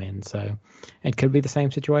playoff win. So it could be the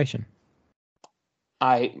same situation.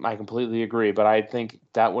 I completely agree, but I think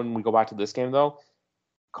that when we go back to this game though,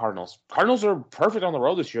 Cardinals are perfect on the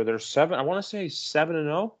road this year. They're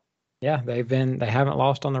 7-0. Yeah, they haven't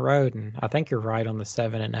lost on the road, and I think you're right on the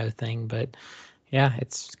 7-0 thing, but yeah,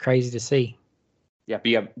 it's crazy to see. Yeah, but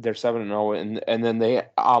yeah, they're 7-0, and then they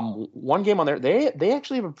one game on there. They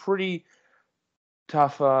actually have a pretty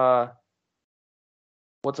tough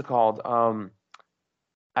what's it called?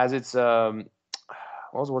 As it's what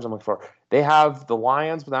was the words I'm looking for? They have the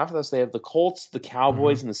Lions, but after this they have the Colts, the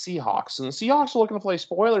Cowboys, and the Seahawks. And the Seahawks are looking to play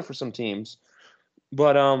spoiler for some teams,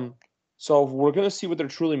 but so we're going to see what they're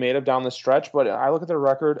truly made of down the stretch. But I look at their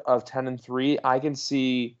record of 10-3. I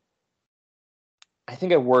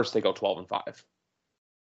think at worst they go 12-5.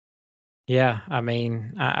 Yeah, I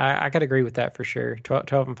mean, I could agree with that for sure.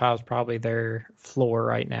 12-5 is probably their floor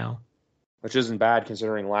right now, which isn't bad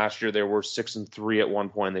considering last year they were 6-3 at one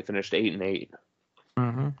point. They finished 8-8.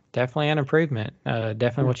 Mm-hmm. Definitely an improvement.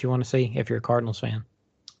 Definitely what you want to see if you're a Cardinals fan.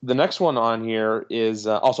 The next one on here is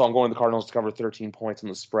also I'm going to the Cardinals to cover 13 points on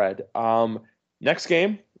the spread. Next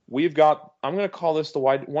game, we've got, I'm going to call this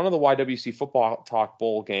one of the YWC Football Talk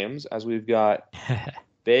Bowl games, as we've got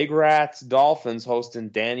Big Rats Dolphins hosting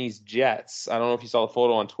Danny's Jets. I don't know if you saw the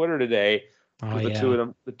photo on Twitter today. The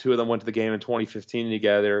two of them went to the game in 2015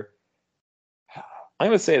 together. I'm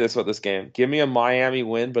going to say this about this game. Give me a Miami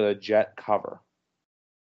win, but a Jet cover.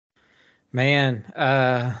 Man,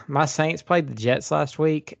 my Saints played the Jets last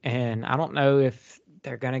week, and I don't know if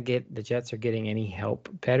the Jets are getting any help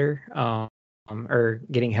better, or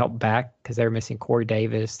getting help back, because they're missing Corey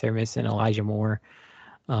Davis, they're missing Elijah Moore.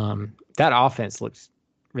 That offense looks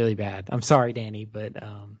really bad. I'm sorry, Danny, but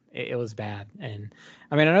it was bad. And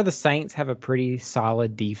I mean, I know the Saints have a pretty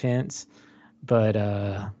solid defense, but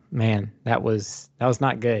man, that was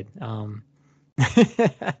not good.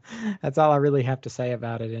 That's all I really have to say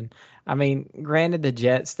about it. And I mean, granted, the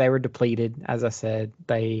Jets, they were depleted. As I said,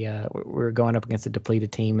 they were going up against a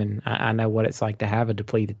depleted team, and I know what it's like to have a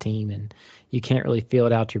depleted team, and you can't really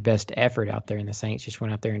field out your best effort out there. And the Saints just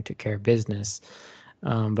went out there and took care of business.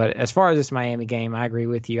 But as far as this Miami game, I agree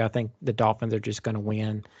with you. I think the Dolphins are just going to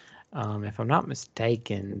win. If I'm not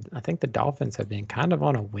mistaken, I think the Dolphins have been kind of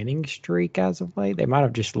on a winning streak as of late. They might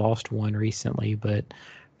have just lost one recently, but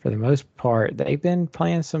for the most part, they've been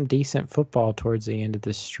playing some decent football towards the end of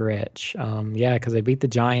the stretch. Yeah, because they beat the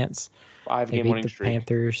Giants, they 5-game beat winning the streak.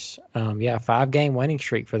 Panthers. Yeah, 5-game winning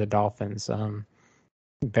streak for the Dolphins.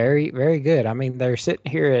 Very, very good. I mean, they're sitting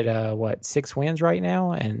here at what, 6 wins right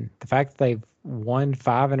now, and the fact that they've won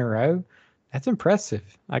 5 in a row, that's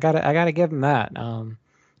impressive. I gotta give them that.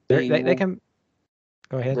 They can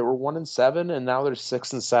go They ahead. were 1-7, and now they're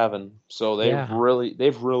 6-7. So Yeah,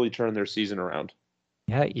 they've really turned their season around.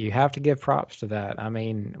 yeah, you have to give props to that. I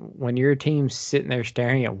mean, when your team's sitting there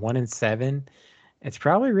staring at 1-7, it's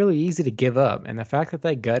probably really easy to give up. And the fact that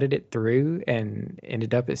they gutted it through and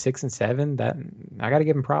ended up at 6-7, that I got to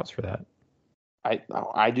give them props for that.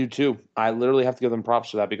 I do too. I literally have to give them props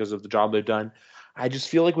for that because of the job they've done. I just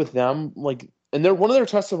feel like with them, like, and they're one of their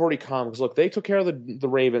tests have already come because look, they took care of the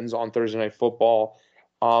Ravens on Thursday Night Football,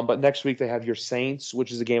 but next week they have your Saints,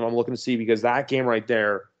 which is a game I'm looking to see because that game right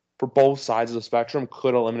there for both sides of the spectrum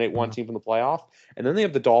could eliminate one Mhm. team from the playoff, and then they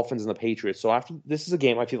have the Dolphins and the Patriots. So after this is a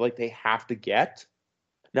game I feel like they have to get.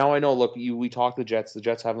 Now I know, look, we talked the Jets. The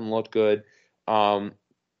Jets haven't looked good. Um,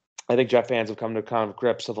 I think Jet fans have come to kind of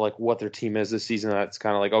grips of like what their team is this season. That's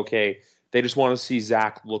kind of like, okay, they just want to see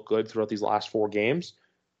Zach look good throughout these last 4 games.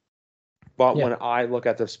 But Yeah. when I look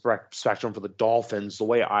at the spectrum for the Dolphins, the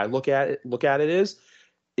way I look at it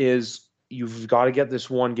is you've got to get this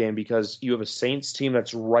one game because you have a Saints team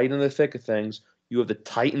that's right in the thick of things. You have the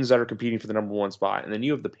Titans that are competing for the number one spot, and then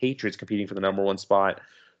you have the Patriots competing for the number one spot.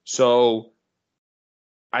 So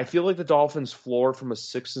I feel like the Dolphins' floor from a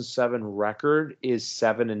 6-7 record is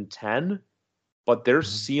 7-10, but their Mhm.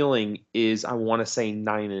 ceiling is, I want to say,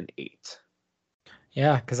 9-8.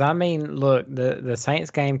 Yeah, because I mean, look, the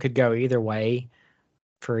Saints game could go either way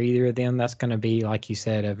for either of them. That's going to be, like you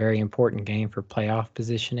said, a very important game for playoff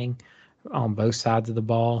positioning on both sides of the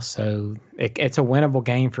ball. So it's a winnable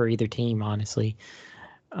game for either team, honestly.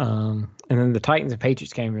 And then the Titans and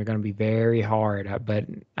Patriots game are going to be very hard, but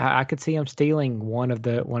I could see them stealing one of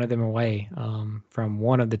them away from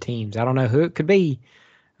one of the teams. I don't know who it could be.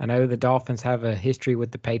 I know the Dolphins have a history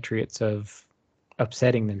with the Patriots of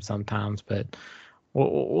upsetting them sometimes, but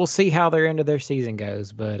we'll see how their end of their season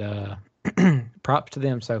goes. But props to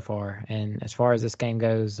them so far. And as far as this game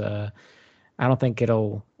goes, I don't think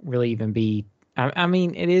it'll really even be. I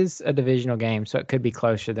mean, it is a divisional game, so it could be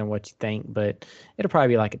closer than what you think, but it'll probably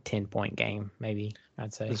be like a 10-point game, maybe,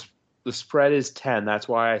 I'd say. The spread is 10. That's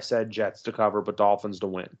why I said Jets to cover, but Dolphins to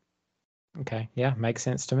win. Okay. Yeah, makes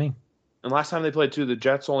sense to me. And last time they played two, the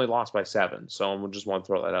Jets only lost by 7. So I just want to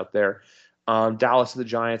throw that out there. Dallas to the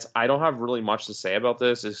Giants. I don't have really much to say about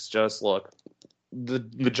this. It's just, look, the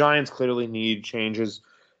Giants clearly need changes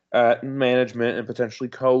at management and potentially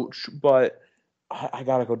coach, but I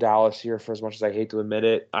got to go Dallas here for as much as I hate to admit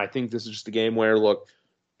it. I think this is just a game where, look,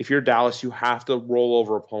 if you're Dallas, you have to roll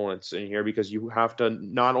over opponents in here because you have to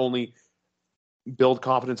not only build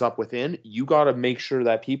confidence up within, you got to make sure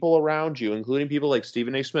that people around you, including people like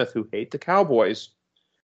Stephen A. Smith, who hate the Cowboys,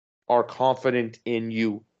 are confident in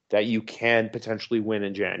you that you can potentially win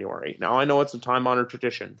in January. Now, I know it's a time honored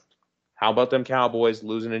tradition. How about them Cowboys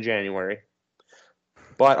losing in January?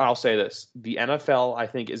 But I'll say this the NFL, I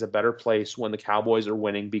think, is a better place when the Cowboys are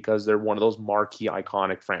winning because they're one of those marquee,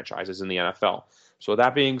 iconic franchises in the NFL. So,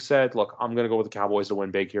 that being said, look, I'm going to go with the Cowboys to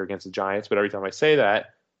win big here against the Giants. But every time I say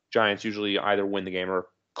that, Giants usually either win the game or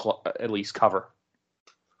at least cover.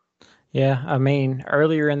 Yeah, I mean,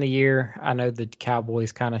 earlier in the year, I know the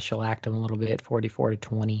Cowboys kind of shellacked them a little bit,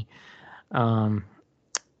 44-20. Um,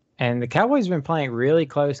 and the Cowboys have been playing really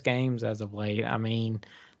close games as of late. I mean,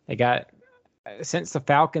 they got since the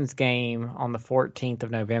Falcons game on the 14th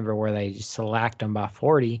of November, where they just shellacked them by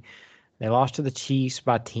 40. They lost to the Chiefs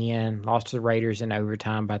by 10, lost to the Raiders in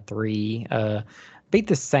overtime by 3, beat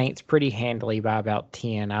the Saints pretty handily by about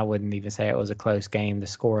 10. I wouldn't even say it was a close game. The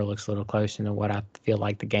score looks a little closer than what I feel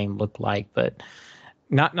like the game looked like, but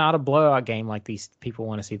not a blowout game like these people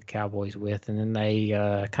want to see the Cowboys with. And then they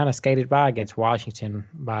kind of skated by against Washington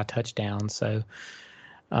by a touchdown. So,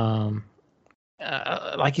 um,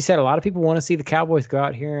 like you said, a lot of people want to see the Cowboys go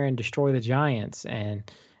out here and destroy the Giants. And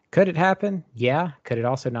could it happen? Yeah. Could it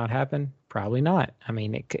also not happen? Probably not. I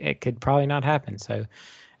mean, it could probably not happen. So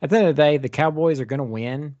at the end of the day, the Cowboys are going to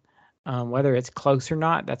win. Whether it's close or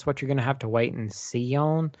not, that's what you're going to have to wait and see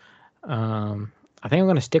on. I think I'm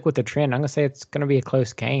going to stick with the trend. I'm going to say it's going to be a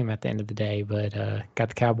close game at the end of the day, but got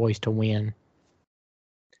the Cowboys to win.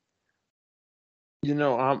 You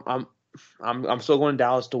know, I'm still going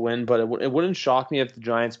Dallas to win, but it wouldn't shock me if the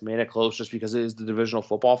Giants made it close just because it is the divisional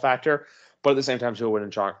football factor. But at the same time, too, it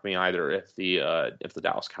wouldn't shock me either if the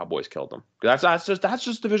Dallas Cowboys killed them. That's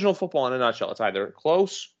just divisional football in a nutshell. It's either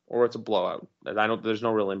close or it's a blowout. There's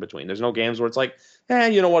no real in between. There's no games where it's like,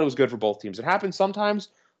 you know what, it was good for both teams. It happens sometimes,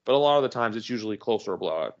 but a lot of the times it's usually close or a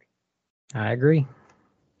blowout. I agree.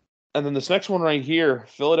 And then this next one right here,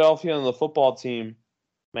 Philadelphia and the football team.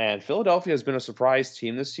 Man, Philadelphia has been a surprise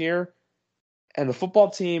team this year. And the football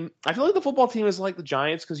team, I feel like the football team is like the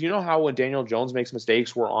Giants, because you know how when Daniel Jones makes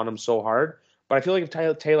mistakes, we're on him so hard. But I feel like if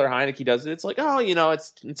Taylor Heineke does it, it's like, oh,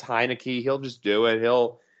 it's Heineke. He'll just do it.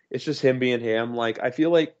 It's just him being him. Like, I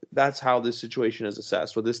feel like that's how this situation is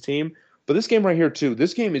assessed with this team. But this game right here, too,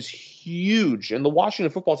 this game is huge. And the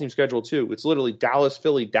Washington football team schedule, too. It's literally Dallas,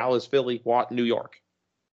 Philly, New York.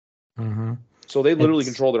 Mm-hmm. So they literally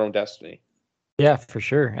control their own destiny. Yeah, for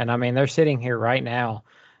sure. And I mean, they're sitting here right now.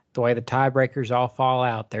 The way the tiebreakers all fall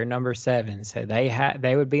out, they're number 7, so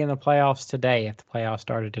they would be in the playoffs today if the playoffs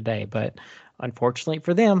started today. But unfortunately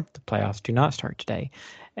for them, the playoffs do not start today,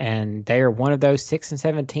 and they are one of those 6 and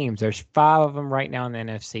 7 teams. There's 5 of them right now in the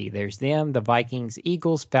NFC. There's them, the Vikings,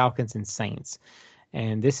 Eagles, Falcons, and Saints.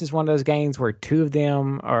 And this is one of those games where 2 of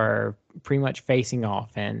them are pretty much facing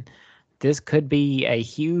off, and this could be a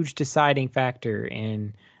huge deciding factor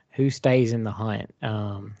in who stays in the hunt,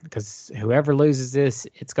 because whoever loses this,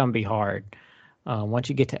 it's going to be hard. Once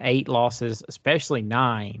you get to 8 losses, especially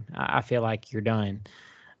 9, I feel like you're done.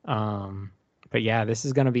 But yeah, this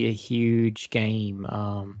is going to be a huge game.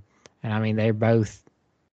 And I mean, they're both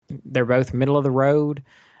middle of the road.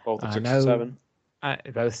 Both 6 and 7.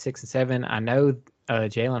 Both 6 and 7. I know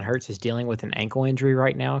Jalen Hurts is dealing with an ankle injury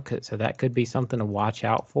right now, so that could be something to watch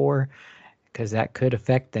out for, because that could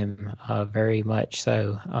affect them very much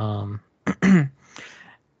so.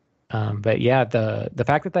 But yeah, the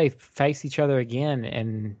fact that they face each other again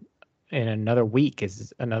in another week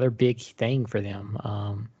is another big thing for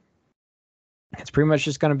them. It's pretty much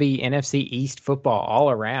just going to be NFC East football all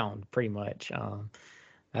around, pretty much.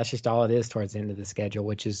 That's just all it is towards the end of the schedule,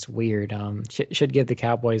 which is weird. Should give the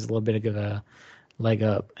Cowboys a little bit of a leg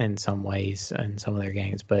up in some ways in some of their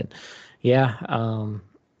games. But yeah,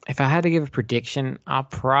 if I had to give a prediction, I'll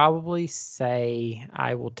probably say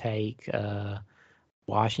I will take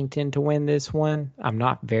Washington to win this one. I'm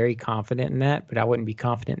not very confident in that, but I wouldn't be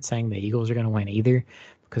confident saying the Eagles are going to win either,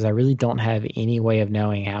 because I really don't have any way of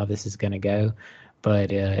knowing how this is going to go.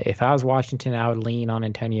 But if I was Washington, I would lean on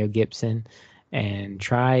Antonio Gibson and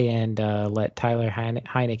try and let Tyler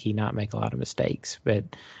Heineke not make a lot of mistakes. But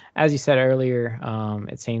as you said earlier,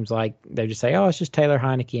 it seems like they just say, oh, it's just Taylor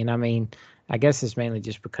Heineke. And I mean, I guess it's mainly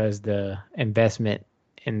just because the investment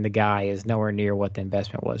in the guy is nowhere near what the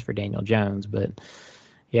investment was for Daniel Jones. But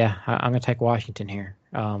yeah, I'm going to take Washington here,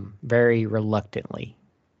 very reluctantly.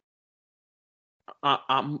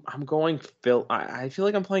 I'm going Phil. I feel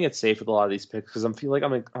like I'm playing it safe with a lot of these picks because I feel like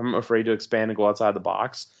I'm afraid to expand and go outside the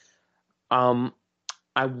box. I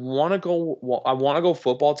want to go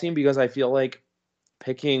football team because I feel like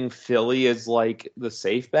picking Philly is like the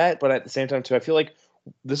safe bet, but at the same time too, I feel like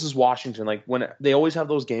this is Washington. Like when they always have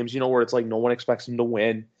those games, where it's like no one expects them to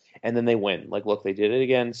win, and then they win. Like, look, they did it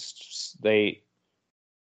against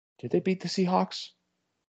did they beat the Seahawks?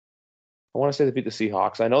 I want to say they beat the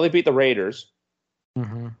Seahawks. I know they beat the Raiders,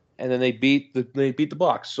 and then they beat the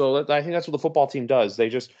Bucks. So I think that's what the football team does. They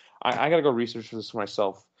just I got to go research this for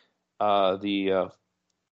myself.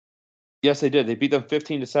 Yes, they did. They beat them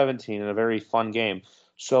 15-17 in a very fun game.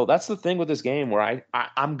 So that's the thing with this game where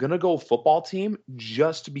I'm going to go football team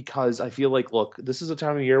just because I feel like, look, this is a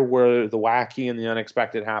time of year where the wacky and the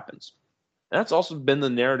unexpected happens. And that's also been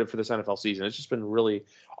the narrative for this NFL season. It's just been really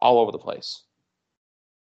all over the place.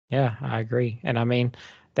 Yeah, I agree. And I mean,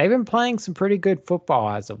 they've been playing some pretty good football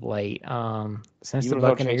as of late. Since the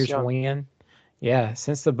Buccaneers win. Yeah,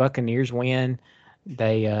 since the Buccaneers win,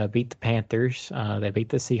 they beat the Panthers. They beat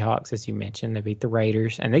the Seahawks, as you mentioned. They beat the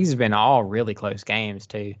Raiders, and these have been all really close games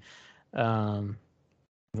too. 2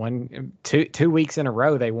 weeks in a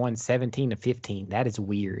row, they won 17-15. That is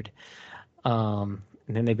weird.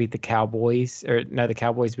 And then they beat the Cowboys, the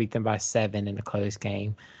Cowboys beat them by 7 in a close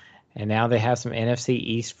game. And now they have some NFC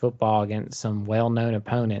East football against some well-known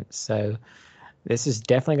opponents. So this is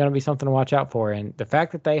definitely going to be something to watch out for. And the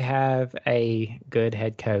fact that they have a good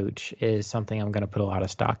head coach is something I'm going to put a lot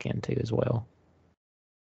of stock into as well.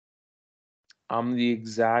 I'm the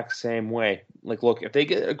exact same way. Like, look, if they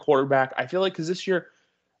get a quarterback, I feel like because this year,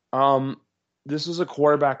 this is a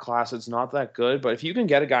quarterback class that's not that good. But if you can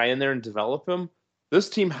get a guy in there and develop him, this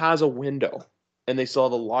team has a window. And they still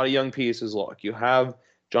have a lot of young pieces. Look, you have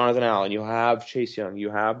Jonathan Allen, you have Chase Young, you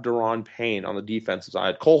have Daron Payne on the defensive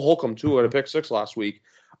side. Cole Holcomb, too, had a pick 6 last week.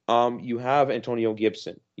 You have Antonio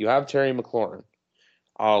Gibson. You have Terry McLaurin.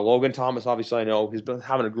 Logan Thomas, obviously, I know he's been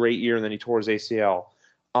having a great year, and then he tore his ACL.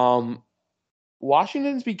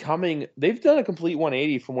 Washington's they've done a complete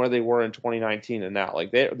 180 from where they were in 2019 and now.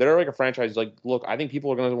 Like they're like a franchise. Like, look, I think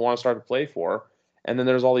people are going to want to start to play for. And then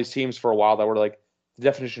there's all these teams for a while that were like the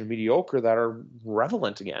definition of mediocre that are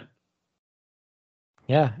relevant again.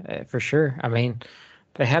 Yeah, for sure. I mean,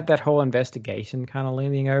 they had that whole investigation kind of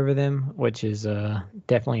looming over them, which is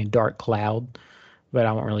definitely a dark cloud. But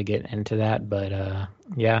I won't really get into that. But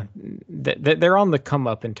yeah, they're on the come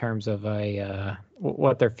up in terms of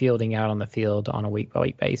what they're fielding out on the field on a week by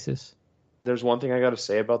week basis. There's one thing I got to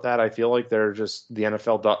say about that. I feel like they're just the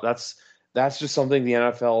NFL. That's just something the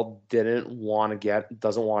NFL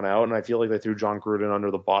doesn't want out, and I feel like they threw John Gruden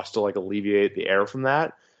under the bus to like alleviate the air from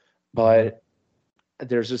that. But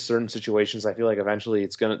there's just certain situations I feel like eventually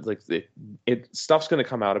it's gonna stuff's gonna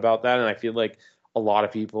come out about that, and I feel like a lot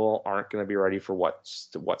of people aren't gonna be ready for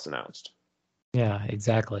what's announced. Yeah,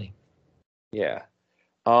 exactly. Yeah.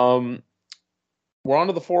 We're on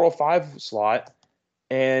to the 405 slot,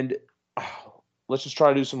 and let's just try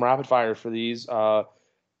to do some rapid fire for these.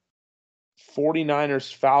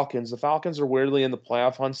 49ers Falcons. The Falcons are weirdly in the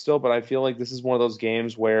playoff hunt still, but I feel like this is one of those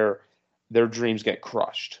games where their dreams get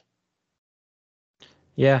crushed.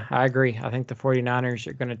 Yeah, I agree. I think the 49ers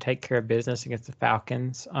are going to take care of business against the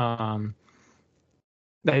Falcons.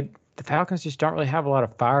 The Falcons just don't really have a lot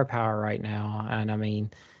of firepower right now. And I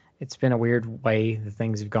mean, it's been a weird way that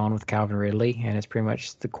things have gone with Calvin Ridley, and it's pretty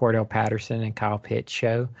much the Cordell Patterson and Kyle Pitts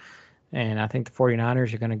show. And I think the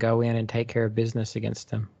 49ers are going to go in and take care of business against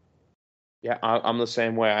them. Yeah, I'm the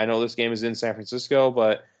same way. I know this game is in San Francisco,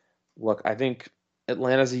 but look, I think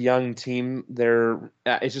Atlanta's a young team.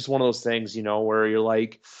 It's just one of those things, where you're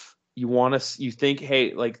like, you think,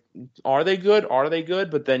 hey, like, are they good? Are they good?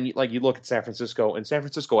 But then, you look at San Francisco, and San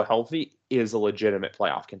Francisco healthy is a legitimate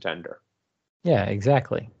playoff contender. Yeah,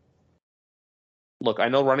 exactly. Look, I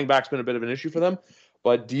know running back's been a bit of an issue for them,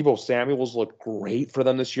 but Deebo Samuel's looked great for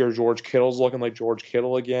them this year. George Kittle's looking like George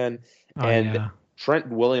Kittle again. And Trent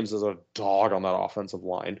Williams is a dog on that offensive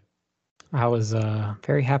line. I was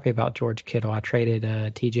very happy about George Kittle. I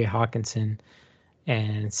traded T.J. Hawkinson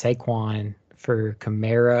and Saquon for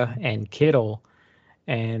Kamara and Kittle,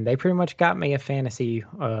 and they pretty much got me a fantasy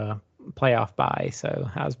playoff bye.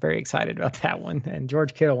 So I was very excited about that one. And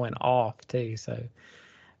George Kittle went off too. So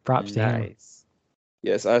props to him.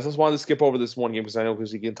 Yes, I just wanted to skip over this one game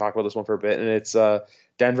because we can talk about this one for a bit, and it's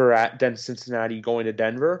Denver at Cincinnati going to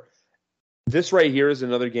Denver. This right here is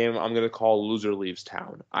another game I'm going to call loser leaves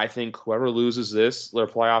town. I think whoever loses this, their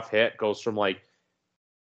playoff hit goes from like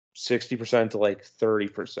 60% to like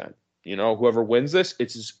 30%. Whoever wins this,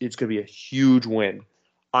 it's going to be a huge win.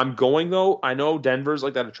 I'm going though. I know Denver's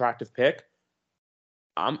like that attractive pick.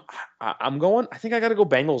 I'm going. I think I got to go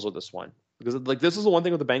Bengals with this one because like this is the one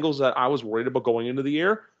thing with the Bengals that I was worried about going into the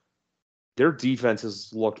year. Their defense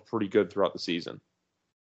has looked pretty good throughout the season.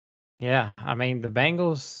 Yeah, I mean the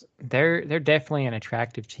Bengals, they're definitely an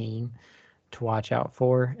attractive team to watch out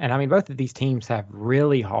for. And I mean both of these teams have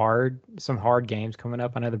some hard games coming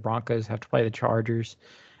up. I know the Broncos have to play the Chargers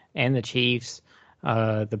and the Chiefs.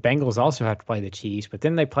 The Bengals also have to play the Chiefs, but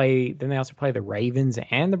then they also play the Ravens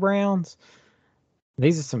and the Browns.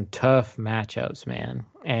 These are some tough matchups, man.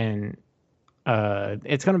 And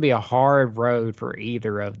it's going to be a hard road for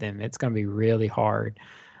either of them. It's going to be really hard.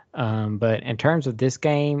 But in terms of this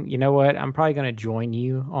game, you know what? I'm probably going to join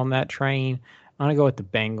you on that train. I'm going to go with the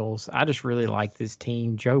Bengals. I just really like this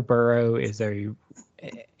team. Joe Burrow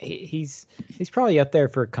he's probably up there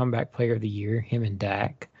for a comeback player of the year. Him and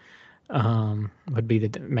Dak would be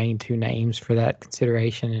the main two names for that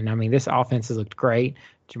consideration. And I mean, this offense has looked great.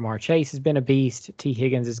 Jamar Chase has been a beast. T.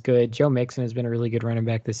 Higgins is good. Joe Mixon has been a really good running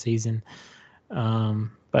back this season.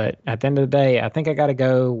 But at the end of the day, I think I got to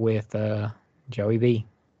go with Joey B.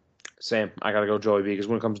 Same. I got to go Joey B because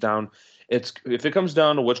when it comes down, if it comes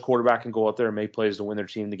down to which quarterback can go out there and make plays to win their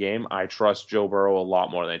team the game, I trust Joe Burrow a lot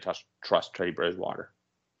more than I trust Teddy Bridgewater.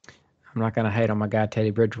 I'm not going to hate on my guy Teddy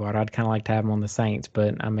Bridgewater. I'd kind of like to have him on the Saints,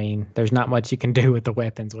 but I mean, there's not much you can do with the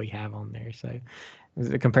weapons we have on there. So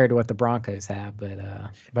compared to what the Broncos have,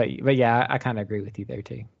 but yeah, I kind of agree with you there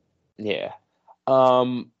too. Yeah.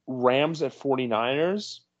 Rams at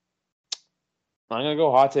 49ers. I'm going to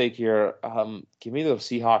go hot take here. Give me the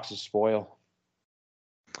Seahawks to spoil.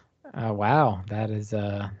 Wow, that's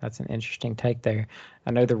an interesting take there.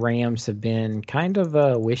 I know the Rams have been kind of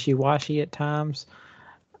wishy-washy at times.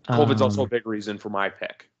 COVID's also a big reason for my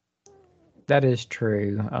pick. That is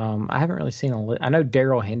true. I haven't really seen I know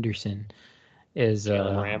Darrell Henderson is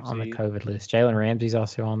on the COVID list. Jalen Ramsey's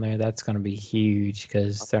also on there. That's going to be huge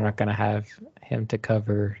because they're not going to have him to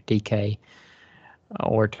cover DK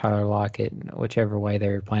or Tyler Lockett, whichever way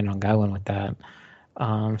they're planning on going with that.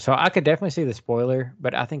 So I could definitely see the spoiler,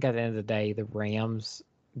 but I think at the end of the day, the Rams,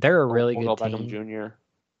 they're a really good team. Beckham Jr.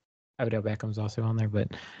 Odell Beckham's also on there, but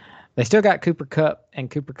they still got Cooper Kupp, and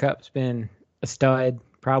Cooper Kupp's been a stud.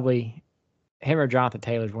 Probably him or Jonathan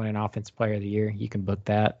Taylor's winning Offensive Player of the Year. You can book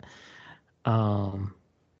that. And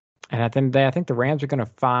at the end of the day, I think the Rams are going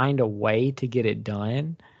to find a way to get it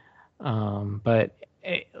done. But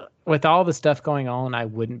with all the stuff going on, I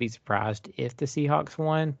wouldn't be surprised if the Seahawks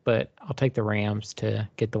won, but I'll take the Rams to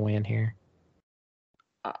get the win here.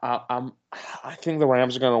 I think the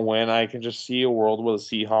Rams are going to win. I can just see a world where the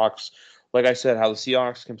Seahawks, like I said, how the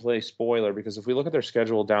Seahawks can play spoiler, because if we look at their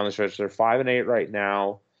schedule down the stretch, they're 5-8 right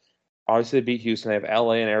now. Obviously, they beat Houston. They have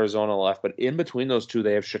LA and Arizona left, but in between those two,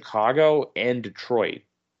 they have Chicago and Detroit.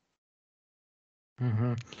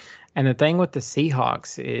 Mm-hmm. And the thing with the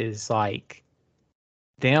Seahawks is, like,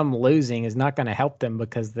 them losing is not going to help them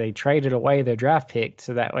because they traded away their draft pick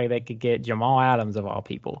so that way they could get Jamal Adams of all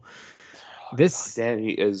people.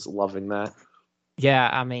 Danny is loving that. Yeah,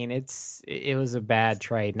 I mean, it was a bad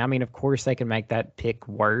trade. And I mean, of course, they can make that pick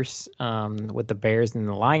worse with the Bears and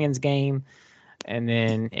the Lions game. And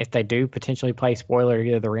then if they do potentially play spoiler to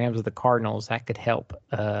either the Rams or the Cardinals, that could help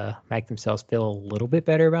make themselves feel a little bit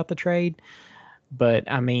better about the trade. But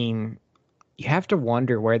I mean, you have to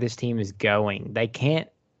wonder where this team is going. They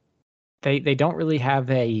don't really have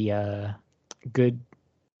a good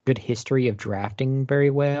history of drafting very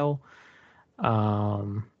well.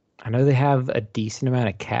 I know they have a decent amount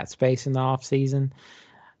of cap space in the offseason.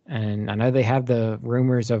 And I know they have the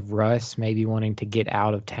rumors of Russ maybe wanting to get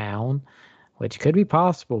out of town, which could be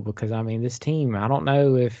possible because, I mean, this team, I don't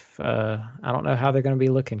know how they're going to be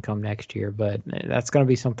looking come next year, but that's going to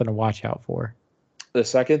be something to watch out for. The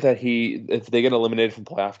second that if they get eliminated from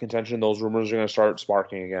playoff contention, those rumors are going to start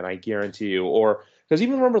sparking again, I guarantee you. Or, because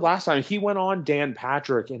even remember last time, he went on Dan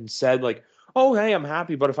Patrick and said, like, oh, hey, I'm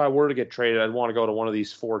happy, but if I were to get traded, I'd want to go to one of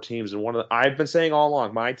these four teams. And I've been saying all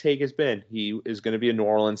along, my take has been he is going to be a New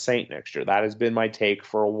Orleans Saint next year. That has been my take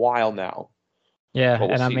for a while now. Yeah,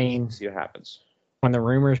 but I mean, see what happens. When the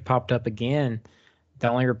rumors popped up again, the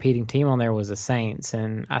only repeating team on there was the Saints,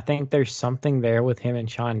 and I think there's something there with him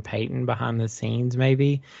and Sean Payton behind the scenes,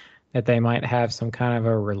 maybe that they might have some kind of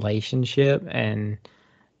a relationship, and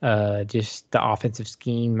just the offensive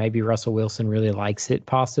scheme. Maybe Russell Wilson really likes it,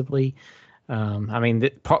 possibly. I mean,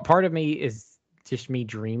 part of me is just me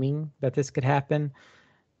dreaming that this could happen.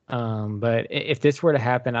 But if this were to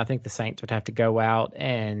happen, I think the Saints would have to go out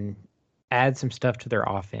and add some stuff to their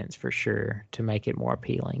offense for sure to make it more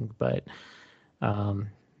appealing. But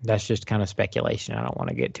that's just kind of speculation. I don't want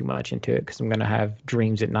to get too much into it because I'm going to have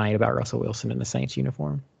dreams at night about Russell Wilson in the Saints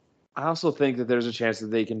uniform. I also think that there's a chance that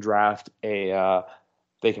they can draft the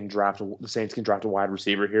Saints can draft a wide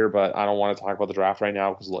receiver here, but I don't want to talk about the draft right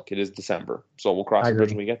now because, look, it is December, so we'll cross the bridge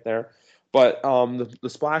when we get there. But the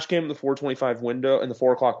splash game in the 4:25 window, in the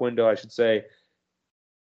 4 o'clock window, I should say,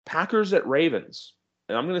 Packers at Ravens.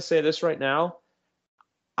 And I'm going to say this right now.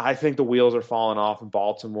 I think the wheels are falling off in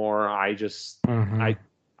Baltimore. I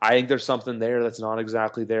think there's something there that's not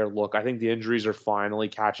exactly there. Look, I think the injuries are finally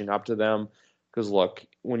catching up to them because, look,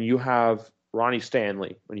 when you have Ronnie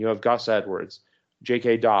Stanley, when you have Gus Edwards,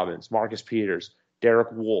 J.K. Dobbins, Marcus Peters, Derek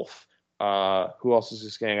Wolfe. Who else is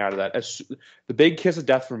just getting out of that? The big kiss of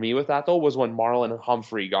death for me with that, though, was when Marlon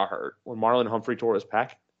Humphrey got hurt. When Marlon Humphrey tore his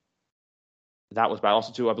pec. That was bad.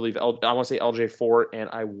 Also, too, I believe, I want to say L.J. Fort, and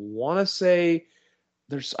I want to say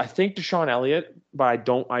I think Deshaun Elliott, but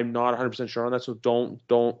I'm not 100% sure on that, so don't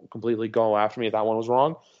completely go after me if that one was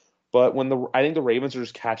wrong. But I think the Ravens are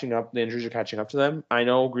just catching up. The injuries are catching up to them. I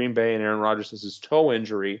know Green Bay and Aaron Rodgers has his toe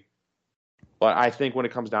injury. But I think when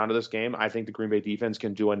it comes down to this game, I think the Green Bay defense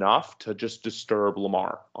can do enough to just disturb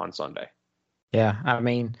Lamar on Sunday. Yeah, I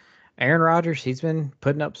mean, Aaron Rodgers, he's been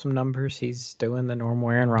putting up some numbers. He's doing the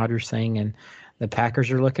normal Aaron Rodgers thing, and the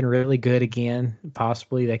Packers are looking really good again.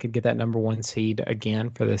 Possibly they could get that number 1 seed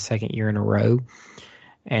again for the second year in a row.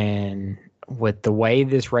 And with the way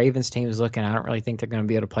this Ravens team is looking, I don't really think they're going to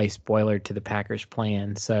be able to play spoiler to the Packers'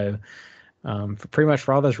 plan. So pretty much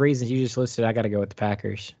for all those reasons you just listed, I got to go with the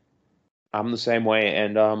Packers. I'm the same way,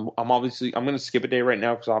 and I'm going to skip a day right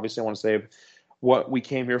now because obviously I want to save what we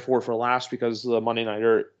came here for last because the Monday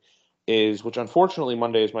Nighter is, which unfortunately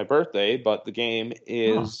Monday is my birthday, but the game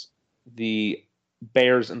is the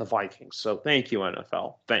Bears and the Vikings. So thank you,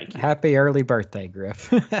 NFL. Thank you. Happy early birthday, Griff.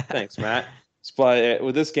 Thanks, Matt. But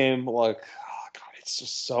with this game, look, oh God, it's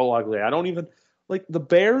just so ugly. I don't even like the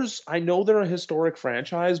Bears, I know they're a historic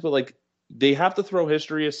franchise, but like they have to throw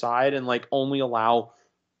history aside and like only allow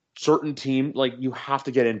certain team, like you have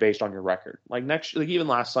to get in based on your record. Like even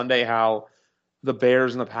last Sunday, how the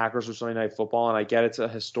Bears and the Packers were Sunday Night Football, and I get it's a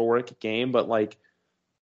historic game, but like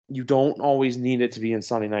you don't always need it to be in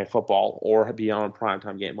Sunday Night Football or be on a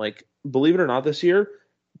primetime game. Like, believe it or not, this year,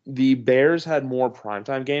 the Bears had more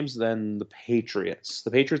primetime games than the Patriots.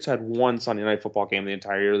 The Patriots had one Sunday Night Football game the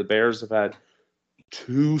entire year. The Bears have had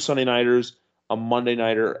two Sunday Nighters, a Monday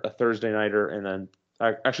Nighter, a Thursday Nighter, and then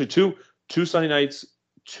actually two Sunday nights,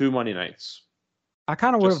 two Monday nights. I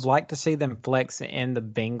kind of would have liked to see them flex in the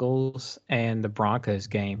Bengals and the Broncos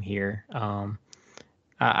game here.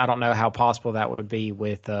 I don't know how possible that would be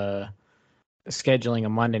with scheduling a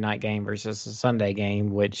Monday night game versus a Sunday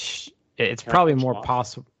game, which it's probably more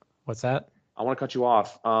possible. What's that? I want to cut you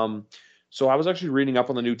off. So I was actually reading up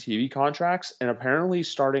on the new TV contracts, and apparently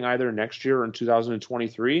starting either next year or in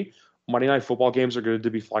 2023, Monday Night Football games are going to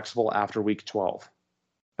be flexible after Week 12.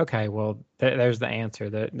 Okay, well, there's the answer.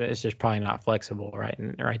 It's just probably not flexible right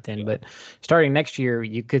then. Yeah. But starting next year,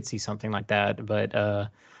 you could see something like that. But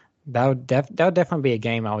that would definitely be a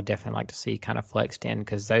game I would definitely like to see kind of flexed in,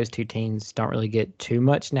 because those two teams don't really get too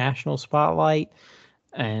much national spotlight.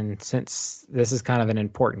 And since this is kind of an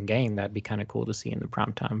important game, that'd be kind of cool to see in the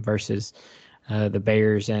primetime versus the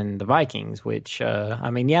Bears and the Vikings, which,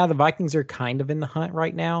 the Vikings are kind of in the hunt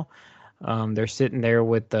right now. They're sitting there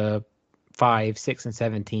with the 5, 6, and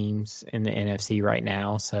 7 teams in the NFC right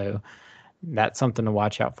now. So that's something to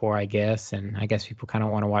watch out for, I guess. And I guess people kind of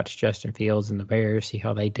want to watch Justin Fields and the Bears, see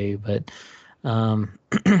how they do. But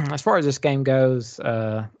as far as this game goes,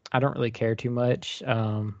 I don't really care too much.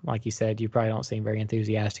 Like you said, you probably don't seem very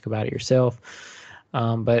enthusiastic about it yourself.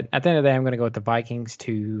 But at the end of the day, I'm going to go with the Vikings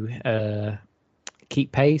to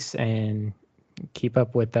keep pace and keep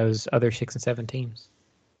up with those other 6 and 7 teams.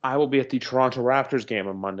 I will be at the Toronto Raptors game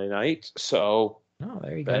on Monday night, so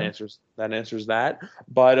there you go. That answers that.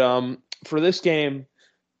 But for this game,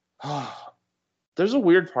 there's a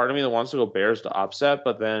weird part of me that wants to go Bears to upset,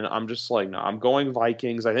 but then I'm just like, no, I'm going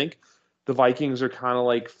Vikings. I think the Vikings are kind of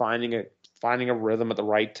like finding a rhythm at the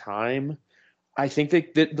right time. I think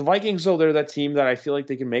the Vikings, though, they're that team that I feel like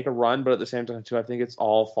they can make a run, but at the same time, too, I think it's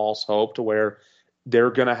all false hope to where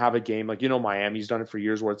they're going to have a game like, Miami's done it for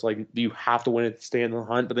years where it's like you have to win it to stay in the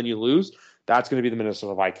hunt, but then you lose. That's going to be the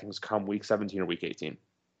Minnesota Vikings come week 17 or week 18.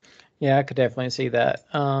 Yeah, I could definitely see that.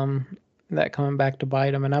 That coming back to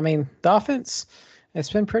bite them. And the offense,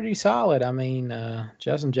 it's been pretty solid.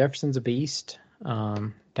 Justin Jefferson's a beast.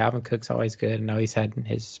 Dalvin Cook's always good. I know he's had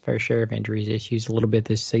his fair share of injuries issues a little bit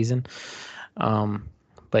this season.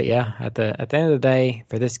 But yeah, at the end of the day,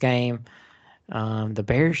 for this game, the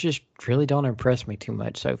Bears just really don't impress me too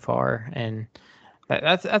much so far, and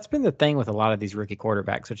that's been the thing with a lot of these rookie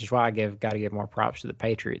quarterbacks, which is why I got to give more props to the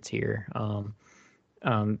Patriots here.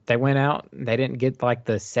 They went out, they didn't get like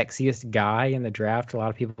the sexiest guy in the draft. A lot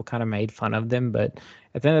of people kind of made fun of them, but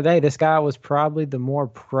at the end of the day, this guy was probably the more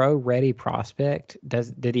pro-ready prospect.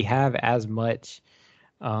 Did he have as much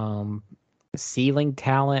ceiling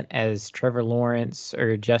talent as Trevor Lawrence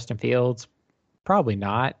or Justin Fields? Probably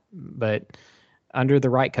not, but under the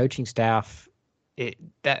right coaching staff,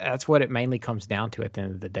 that's what it mainly comes down to at the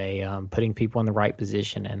end of the day, putting people in the right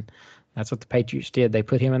position. And that's what the Patriots did. They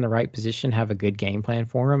put him in the right position, have a good game plan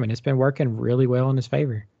for him, and it's been working really well in his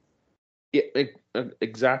favor. Yeah,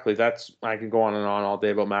 exactly. I can go on and on all day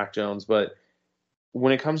about Mac Jones, but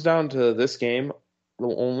when it comes down to this game,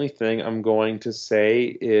 the only thing I'm going to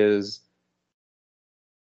say is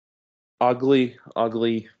ugly under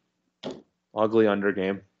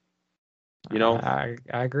game. I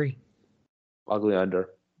agree. Ugly under.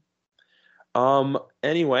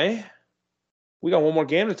 Anyway, we got one more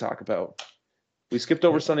game to talk about. We skipped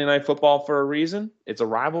over Sunday Night Football for a reason. It's a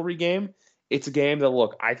rivalry game. It's a game that,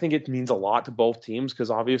 look, I think it means a lot to both teams because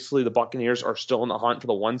obviously the Buccaneers are still in the hunt for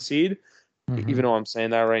the 1 seed. Mm-hmm. Even though I'm saying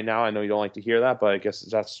that right now, I know you don't like to hear that, but I guess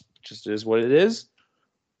that's just is what it is.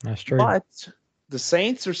 That's true. But the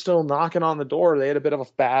Saints are still knocking on the door. They had a bit of a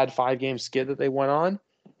bad 5-game skid that they went on.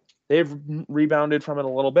 They've rebounded from it a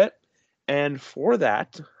little bit. And for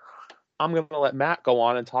that, I'm going to let Matt go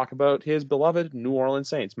on and talk about his beloved New Orleans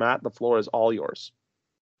Saints. Matt, the floor is all yours.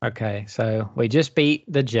 Okay, so we just beat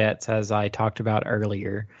the Jets, as I talked about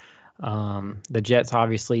earlier. The Jets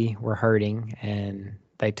obviously were hurting, and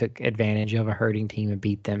they took advantage of a hurting team and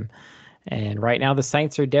beat them. And right now, the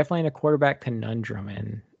Saints are definitely in a quarterback conundrum,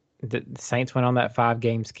 and the Saints went on that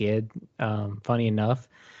 5-game skid, funny enough.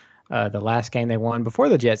 The last game they won before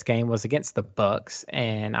the Jets game was against the Bucks,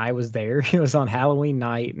 and I was there. It was on Halloween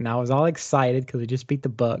night, and I was all excited because we just beat the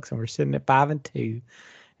Bucks, and we're sitting at 5-2,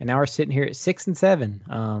 and now we're sitting here at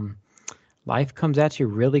 6-7. Life comes at you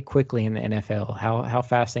really quickly in the NFL. How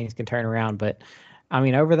fast things can turn around, but I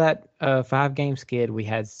mean, over that 5-game skid, we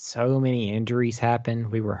had so many injuries happen.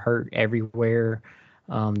 We were hurt everywhere.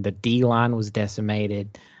 The D line was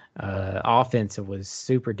decimated. Offensive was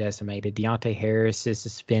super decimated. Deontay Harris is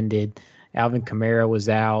suspended. Alvin Kamara was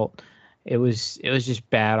out. It was just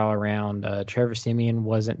bad all around. Trevor Siemian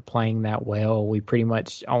wasn't playing that well. We pretty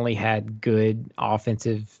much only had good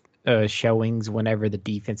offensive showings whenever the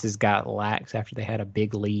defenses got lax after they had a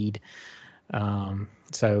big lead.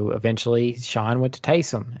 So eventually Sean went to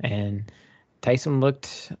Taysom, and Taysom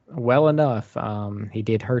looked well enough. He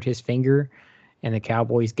did hurt his finger in the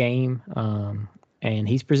Cowboys game, and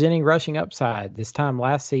he's presenting rushing upside. This time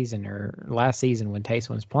last season when Taysom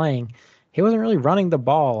was playing, he wasn't really running the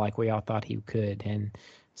ball like we all thought he could. And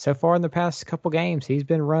so far in the past couple games, he's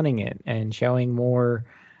been running it and showing a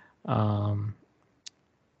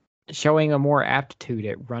more aptitude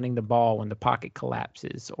at running the ball when the pocket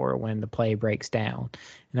collapses or when the play breaks down.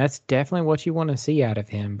 And that's definitely what you want to see out of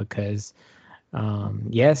him because,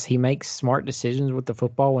 yes, he makes smart decisions with the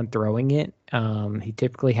football when throwing it. He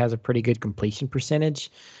typically has a pretty good completion percentage,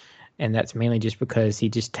 and that's mainly just because he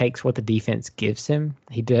just takes what the defense gives him.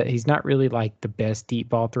 He's not really like the best deep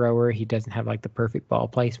ball thrower. He doesn't have like the perfect ball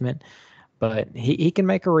placement, but he can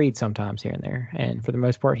make a read sometimes here and there. And for the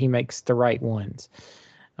most part, he makes the right ones.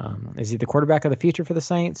 Is he the quarterback of the future for the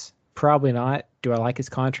Saints? Probably not. Do I like his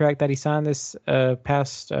contract that he signed this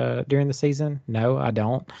during the season? No, I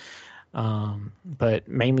don't. But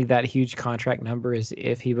mainly that huge contract number is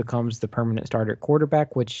if he becomes the permanent starter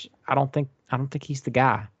quarterback, which I don't think he's the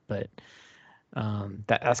guy. But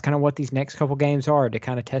that's kind of what these next couple games are, to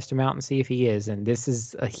kind of test him out and see if he is. And this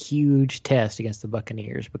is a huge test against the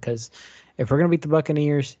Buccaneers because if we're going to beat the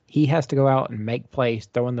Buccaneers, he has to go out and make plays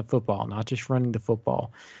throwing the football, not just running the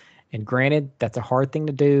football. And granted, that's a hard thing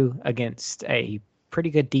to do against a pretty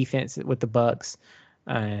good defense with the Bucs,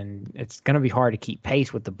 and it's going to be hard to keep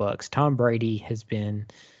pace with the Bucs. Tom Brady has been,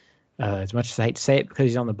 as much as I hate to say it because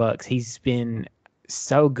he's on the Bucs, he's been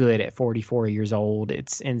so good at 44 years old.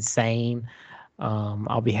 It's insane.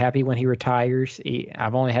 I'll be happy when he retires.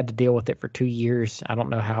 I've only had to deal with it for 2 years. I don't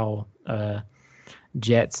know how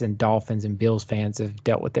Jets and Dolphins and Bills fans have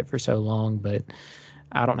dealt with it for so long, but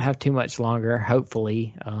I don't have too much longer,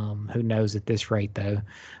 hopefully. Who knows at this rate, though.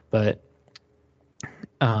 But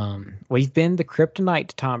we've been the kryptonite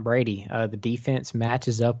to Tom Brady. The defense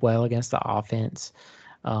matches up well against the offense.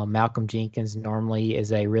 Malcolm Jenkins normally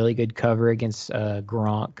is a really good cover against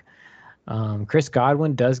Gronk. Chris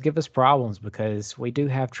Godwin does give us problems because we do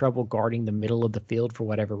have trouble guarding the middle of the field for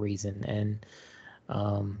whatever reason. And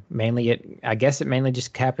I guess it mainly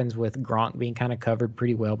just happens with Gronk being kind of covered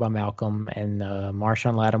pretty well by Malcolm and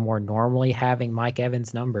Marshawn Lattimore normally having Mike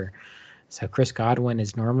Evans' number. So Chris Godwin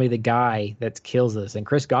is normally the guy that kills us. And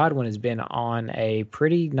Chris Godwin has been on a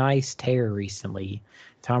pretty nice tear recently.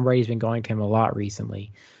 Tom Brady's been going to him a lot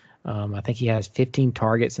recently. I think he has 15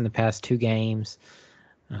 targets in the past 2 games.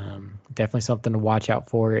 Definitely something to watch out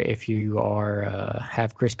for if you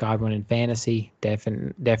have Chris Godwin in fantasy.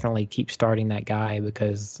 Definitely keep starting that guy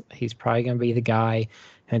because he's probably going to be the guy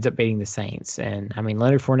who ends up beating the Saints. And I mean,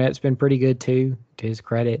 Leonard Fournette's been pretty good too, to his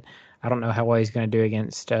credit. I don't know how well he's going to do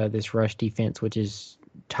against this rush defense, which is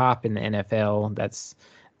top in the NFL. That's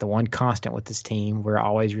the one constant with this team. We're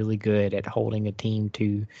always really good at holding a team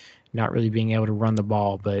to not really being able to run the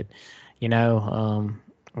ball. But,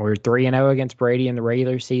 we're 3-0 against Brady in the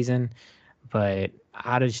regular season, but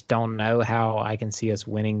I just don't know how I can see us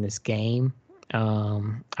winning this game. I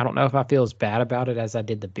don't know if I feel as bad about it as I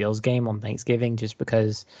did the Bills game on Thanksgiving, just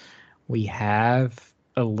because we have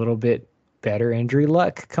a little bit better injury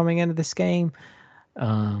luck coming into this game.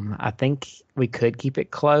 I think we could keep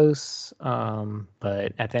it close,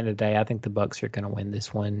 but at the end of the day, I think the Bucs are going to win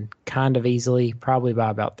this one kind of easily, probably by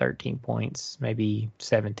about 13 points, maybe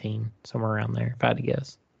 17, somewhere around there, if I had to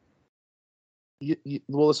guess.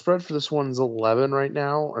 Well, the spread for this one's 11 right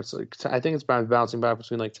now. Or it's like, I think it's bouncing back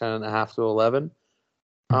between like 10.5 to 11.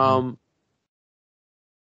 Mm-hmm.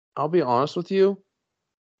 I'll be honest with you.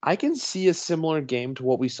 I can see a similar game to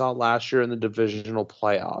what we saw last year in the divisional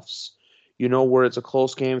playoffs. Where it's a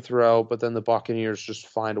close game throughout, but then the Buccaneers just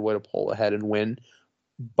find a way to pull ahead and win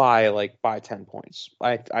by 10 points.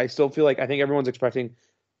 I still feel like I think everyone's expecting.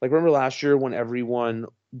 Remember last year when everyone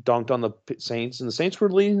dunked on the Saints, and the Saints were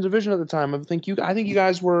leading the division at the time. I think you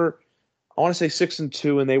guys were, I want to say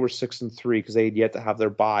 6-2, and they were 6-3 because they had yet to have their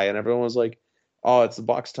bye, and everyone was like, oh, it's the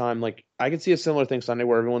Bucks time. Like I could see a similar thing Sunday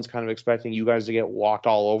where everyone's kind of expecting you guys to get walked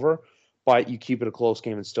all over, but you keep it a close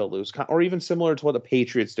game and still lose. Or even similar to what the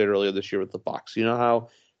Patriots did earlier this year with the Bucks. You know how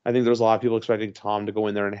I think there's a lot of people expecting Tom to go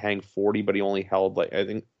in there and hang 40, but he only held I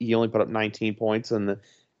think he only put up 19 points in that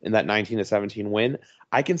 19-17 win.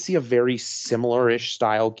 I can see a very similar-ish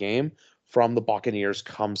style game from the Buccaneers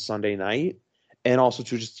come Sunday night. And also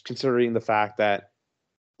to just considering the fact that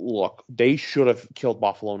look, they should have killed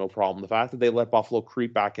Buffalo, no problem. The fact that they let Buffalo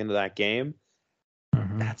creep back into that game,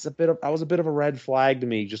 that was a bit of a red flag to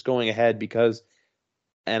me just going ahead because,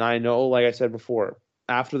 and I know, like I said before,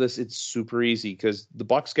 after this it's super easy because the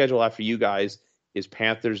Bucs schedule after you guys is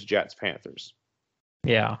Panthers, Jets, Panthers.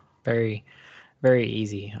 Yeah, very, very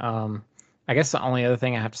easy. I guess the only other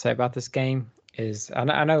thing I have to say about this game is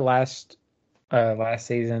I know last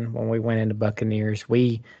season when we went into Buccaneers,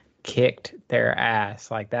 we kicked their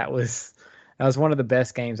ass. Like that was one of the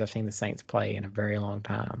best games I've seen the Saints play in a very long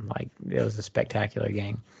time. Like it was a spectacular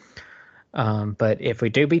game. But if we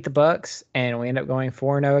do beat the Bucks and we end up going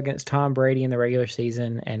 4-0 against Tom Brady in the regular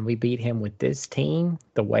season and we beat him with this team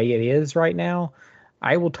the way it is right now,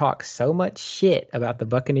 I will talk so much shit about the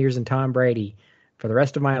Buccaneers and Tom Brady for the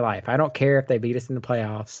rest of my life. I don't care if they beat us in the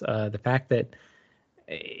playoffs. The fact that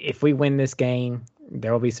if we win this game,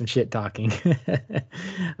 there will be some shit talking,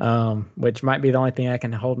 which might be the only thing I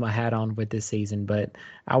can hold my hat on with this season. But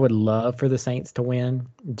I would love for the Saints to win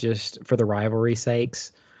just for the rivalry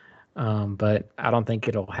sakes. But I don't think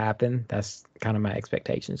it'll happen. That's kind of my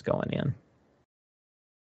expectations going in.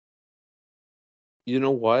 You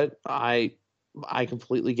know what? I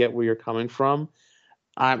completely get where you're coming from.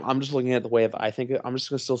 I'm just looking at the way I think I'm just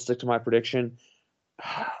gonna still stick to my prediction.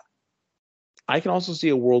 I can also see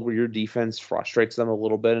a world where your defense frustrates them a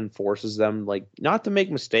little bit and forces them like not to make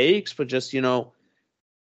mistakes, but just,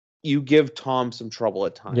 you give Tom some trouble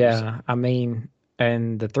at times. Yeah, I mean,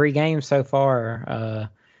 in the 3 games so far,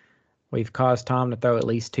 we've caused Tom to throw at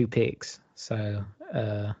least 2 picks. So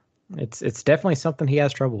it's definitely something he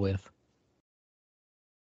has trouble with.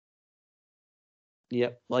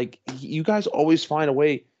 Yep. Like you guys always find a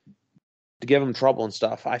way to give him trouble and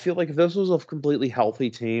stuff. I feel like if this was a completely healthy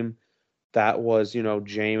team that was,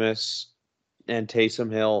 Jameis and Taysom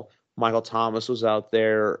Hill, Michael Thomas was out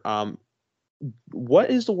there. What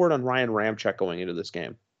is the word on Ryan Ramczyk going into this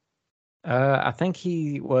game? I think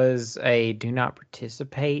he was a do not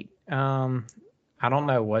participate. I don't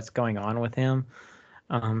know what's going on with him.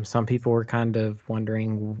 Some people were kind of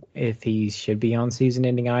wondering if he should be on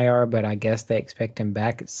season-ending IR, but I guess they expect him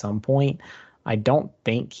back at some point. I don't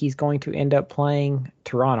think he's going to end up playing.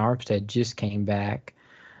 Teron Armstead just came back.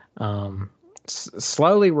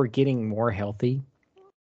 Slowly, we're getting more healthy.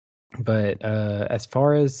 But as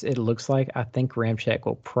far as it looks like, I think Ramczyk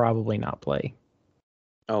will probably not play.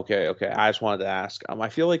 Okay. I just wanted to ask. I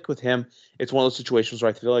feel like with him, it's one of those situations where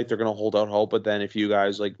I feel like they're going to hold out hope, but then if you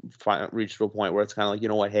guys reach to a point where it's kind of like, you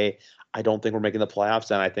know what, hey, I don't think we're making the playoffs,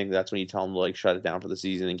 then I think that's when you tell them to shut it down for the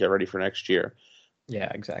season and get ready for next year. Yeah,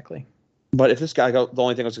 exactly. But if this guy, the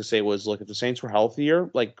only thing I was going to say was, look, if the Saints were healthier,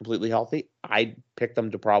 completely healthy, I'd pick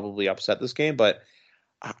them to probably upset this game. But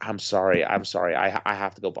I'm sorry, I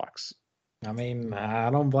have to go Bucks. I mean, I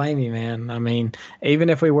don't blame you, man. I mean, even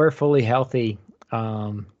if we were fully healthy,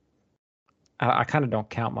 I kind of don't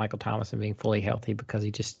count Michael Thomas as being fully healthy because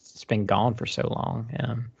he's been gone for so long.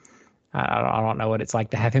 I don't know what it's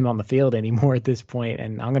like to have him on the field anymore at this point,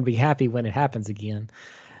 and I'm going to be happy when it happens again.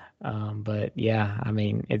 But yeah, I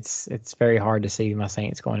mean, it's very hard to see my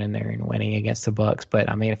Saints going in there and winning against the Bucks. But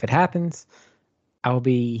I mean, if it happens, I'll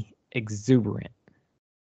be exuberant.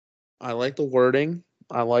 I like the wording.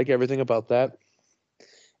 I like everything about that.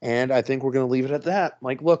 And I think we're going to leave it at that.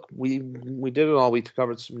 Look, we did it all. We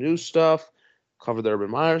covered some new stuff, covered the Urban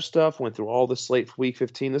Meyer stuff, went through all the slate for Week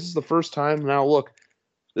 15. This is the first time. Now, look,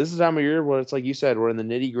 this is the time of year where it's like you said, we're in the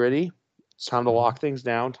nitty gritty. It's time to lock things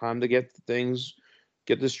down. Time to get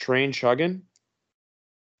this train chugging.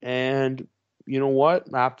 And you know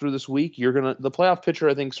what? After this week, the playoff picture,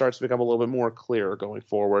 I think, starts to become a little bit more clear going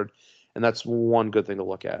forward. And that's one good thing to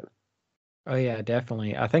look at. Oh yeah,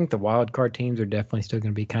 definitely. I think the wild card teams are definitely still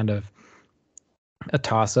going to be kind of a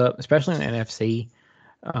toss up, especially in the NFC.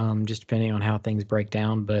 Just depending on how things break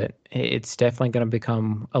down, but it's definitely going to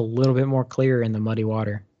become a little bit more clear in the muddy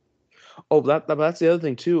water. Oh, that's the other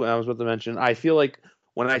thing too. I was about to mention. I feel like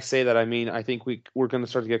when I say that, I mean I think we're going to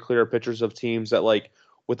start to get clearer pictures of teams that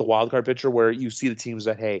with the wild card picture where you see the teams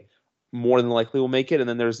that hey more than likely will make it, and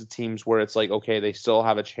then there's the teams where it's like okay they still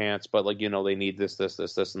have a chance, but they need this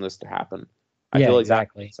and this to happen. I feel like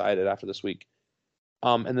exactly. I'm excited after this week.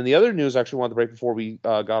 And then the other news I actually wanted to break before we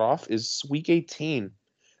got off is Week 18.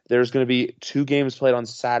 There's going to be 2 games played on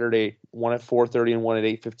Saturday, one at 4:30 and one at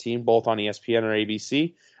 8:15, both on ESPN or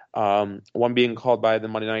ABC. One being called by the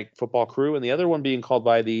Monday Night Football crew, and the other one being called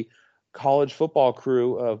by the college football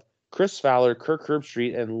crew of Chris Fowler, Kirk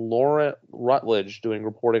Herbstreit, and Laura Rutledge doing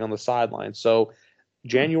reporting on the sideline. So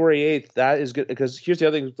January 8th, that is good, because here's the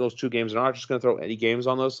other thing with those 2 games. They're not just going to throw any games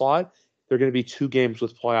on those slide. They're going to be 2 games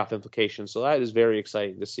with playoff implications. So that is very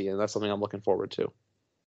exciting to see, and that's something I'm looking forward to.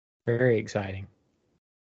 Very exciting.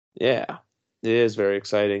 Yeah, it is very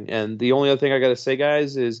exciting. And the only other thing I got to say,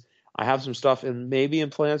 guys, is I have some stuff and maybe in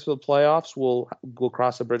plans for the playoffs. We'll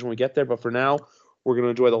cross the bridge when we get there. But for now, we're going to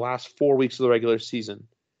enjoy the last 4 weeks of the regular season.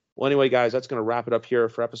 Well, anyway, guys, that's going to wrap it up here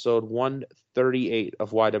for episode 138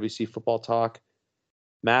 of YWC Football Talk.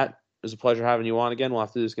 Matt, it was a pleasure having you on again. We'll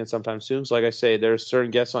have to do this again sometime soon. So like I say, there's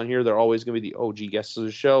certain guests on here. They're always going to be the OG guests of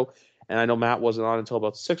the show. And I know Matt wasn't on until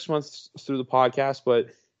about 6 months through the podcast, but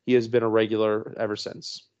he has been a regular ever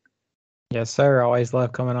since. Yes, sir. I always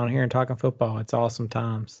love coming on here and talking football. It's awesome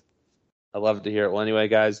times. I love to hear it. Well, anyway,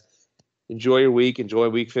 guys, enjoy your week. Enjoy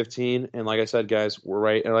week 15. And like I said, guys, we're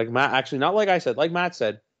right. And like Matt, actually, not like I said, like Matt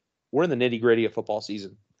said, we're in the nitty gritty of football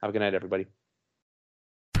season. Have a good night, everybody.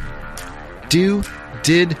 Do,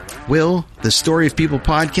 Did, Will, the Story of People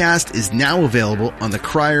podcast is now available on the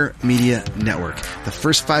Crier Media Network. The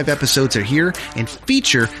first 5 episodes are here and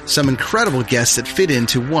feature some incredible guests that fit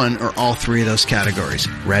into one or all 3 of those categories.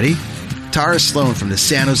 Ready? Tara Sloan from the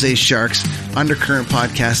San Jose Sharks Undercurrent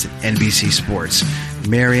podcast at NBC Sports.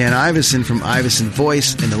 Marianne Iveson from Iveson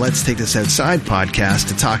Voice and the Let's Take This Outside podcast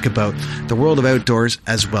to talk about the world of outdoors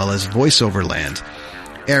as well as voiceover land.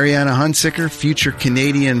 Ariana Hunsicker, future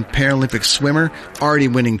Canadian Paralympic swimmer, already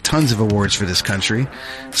winning tons of awards for this country.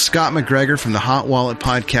 Scott McGregor from the Hot Wallet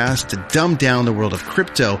podcast to dumb down the world of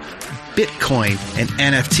crypto, Bitcoin, and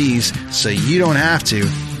NFTs so you don't have to.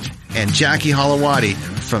 And Jackie Holowati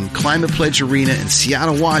from Climate Pledge Arena in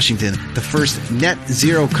Seattle, Washington, the first net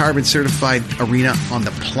zero carbon certified arena on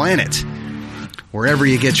the planet. Wherever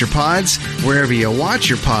you get your pods, wherever you watch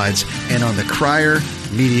your pods, and on the Crier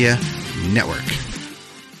Media Network.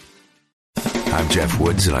 I'm Jeff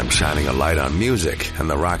Woods, and I'm shining a light on music and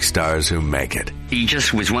the rock stars who make it. He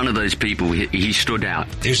just was one of those people, he stood out.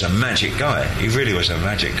 He was a magic guy. He really was a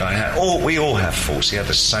magic guy. We all have faults. He had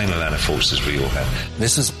the same amount of faults as we all have.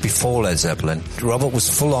 This was before Led Zeppelin. Robert was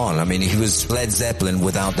full on. I mean, he was Led Zeppelin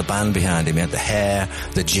without the band behind him. He had the hair,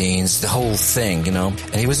 the jeans, the whole thing, you know.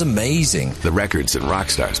 And he was amazing. The Records and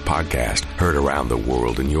Rockstars podcast, heard around the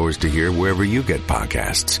world and yours to hear wherever you get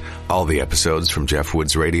podcasts. All the episodes from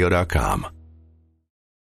JeffWoodsRadio.com.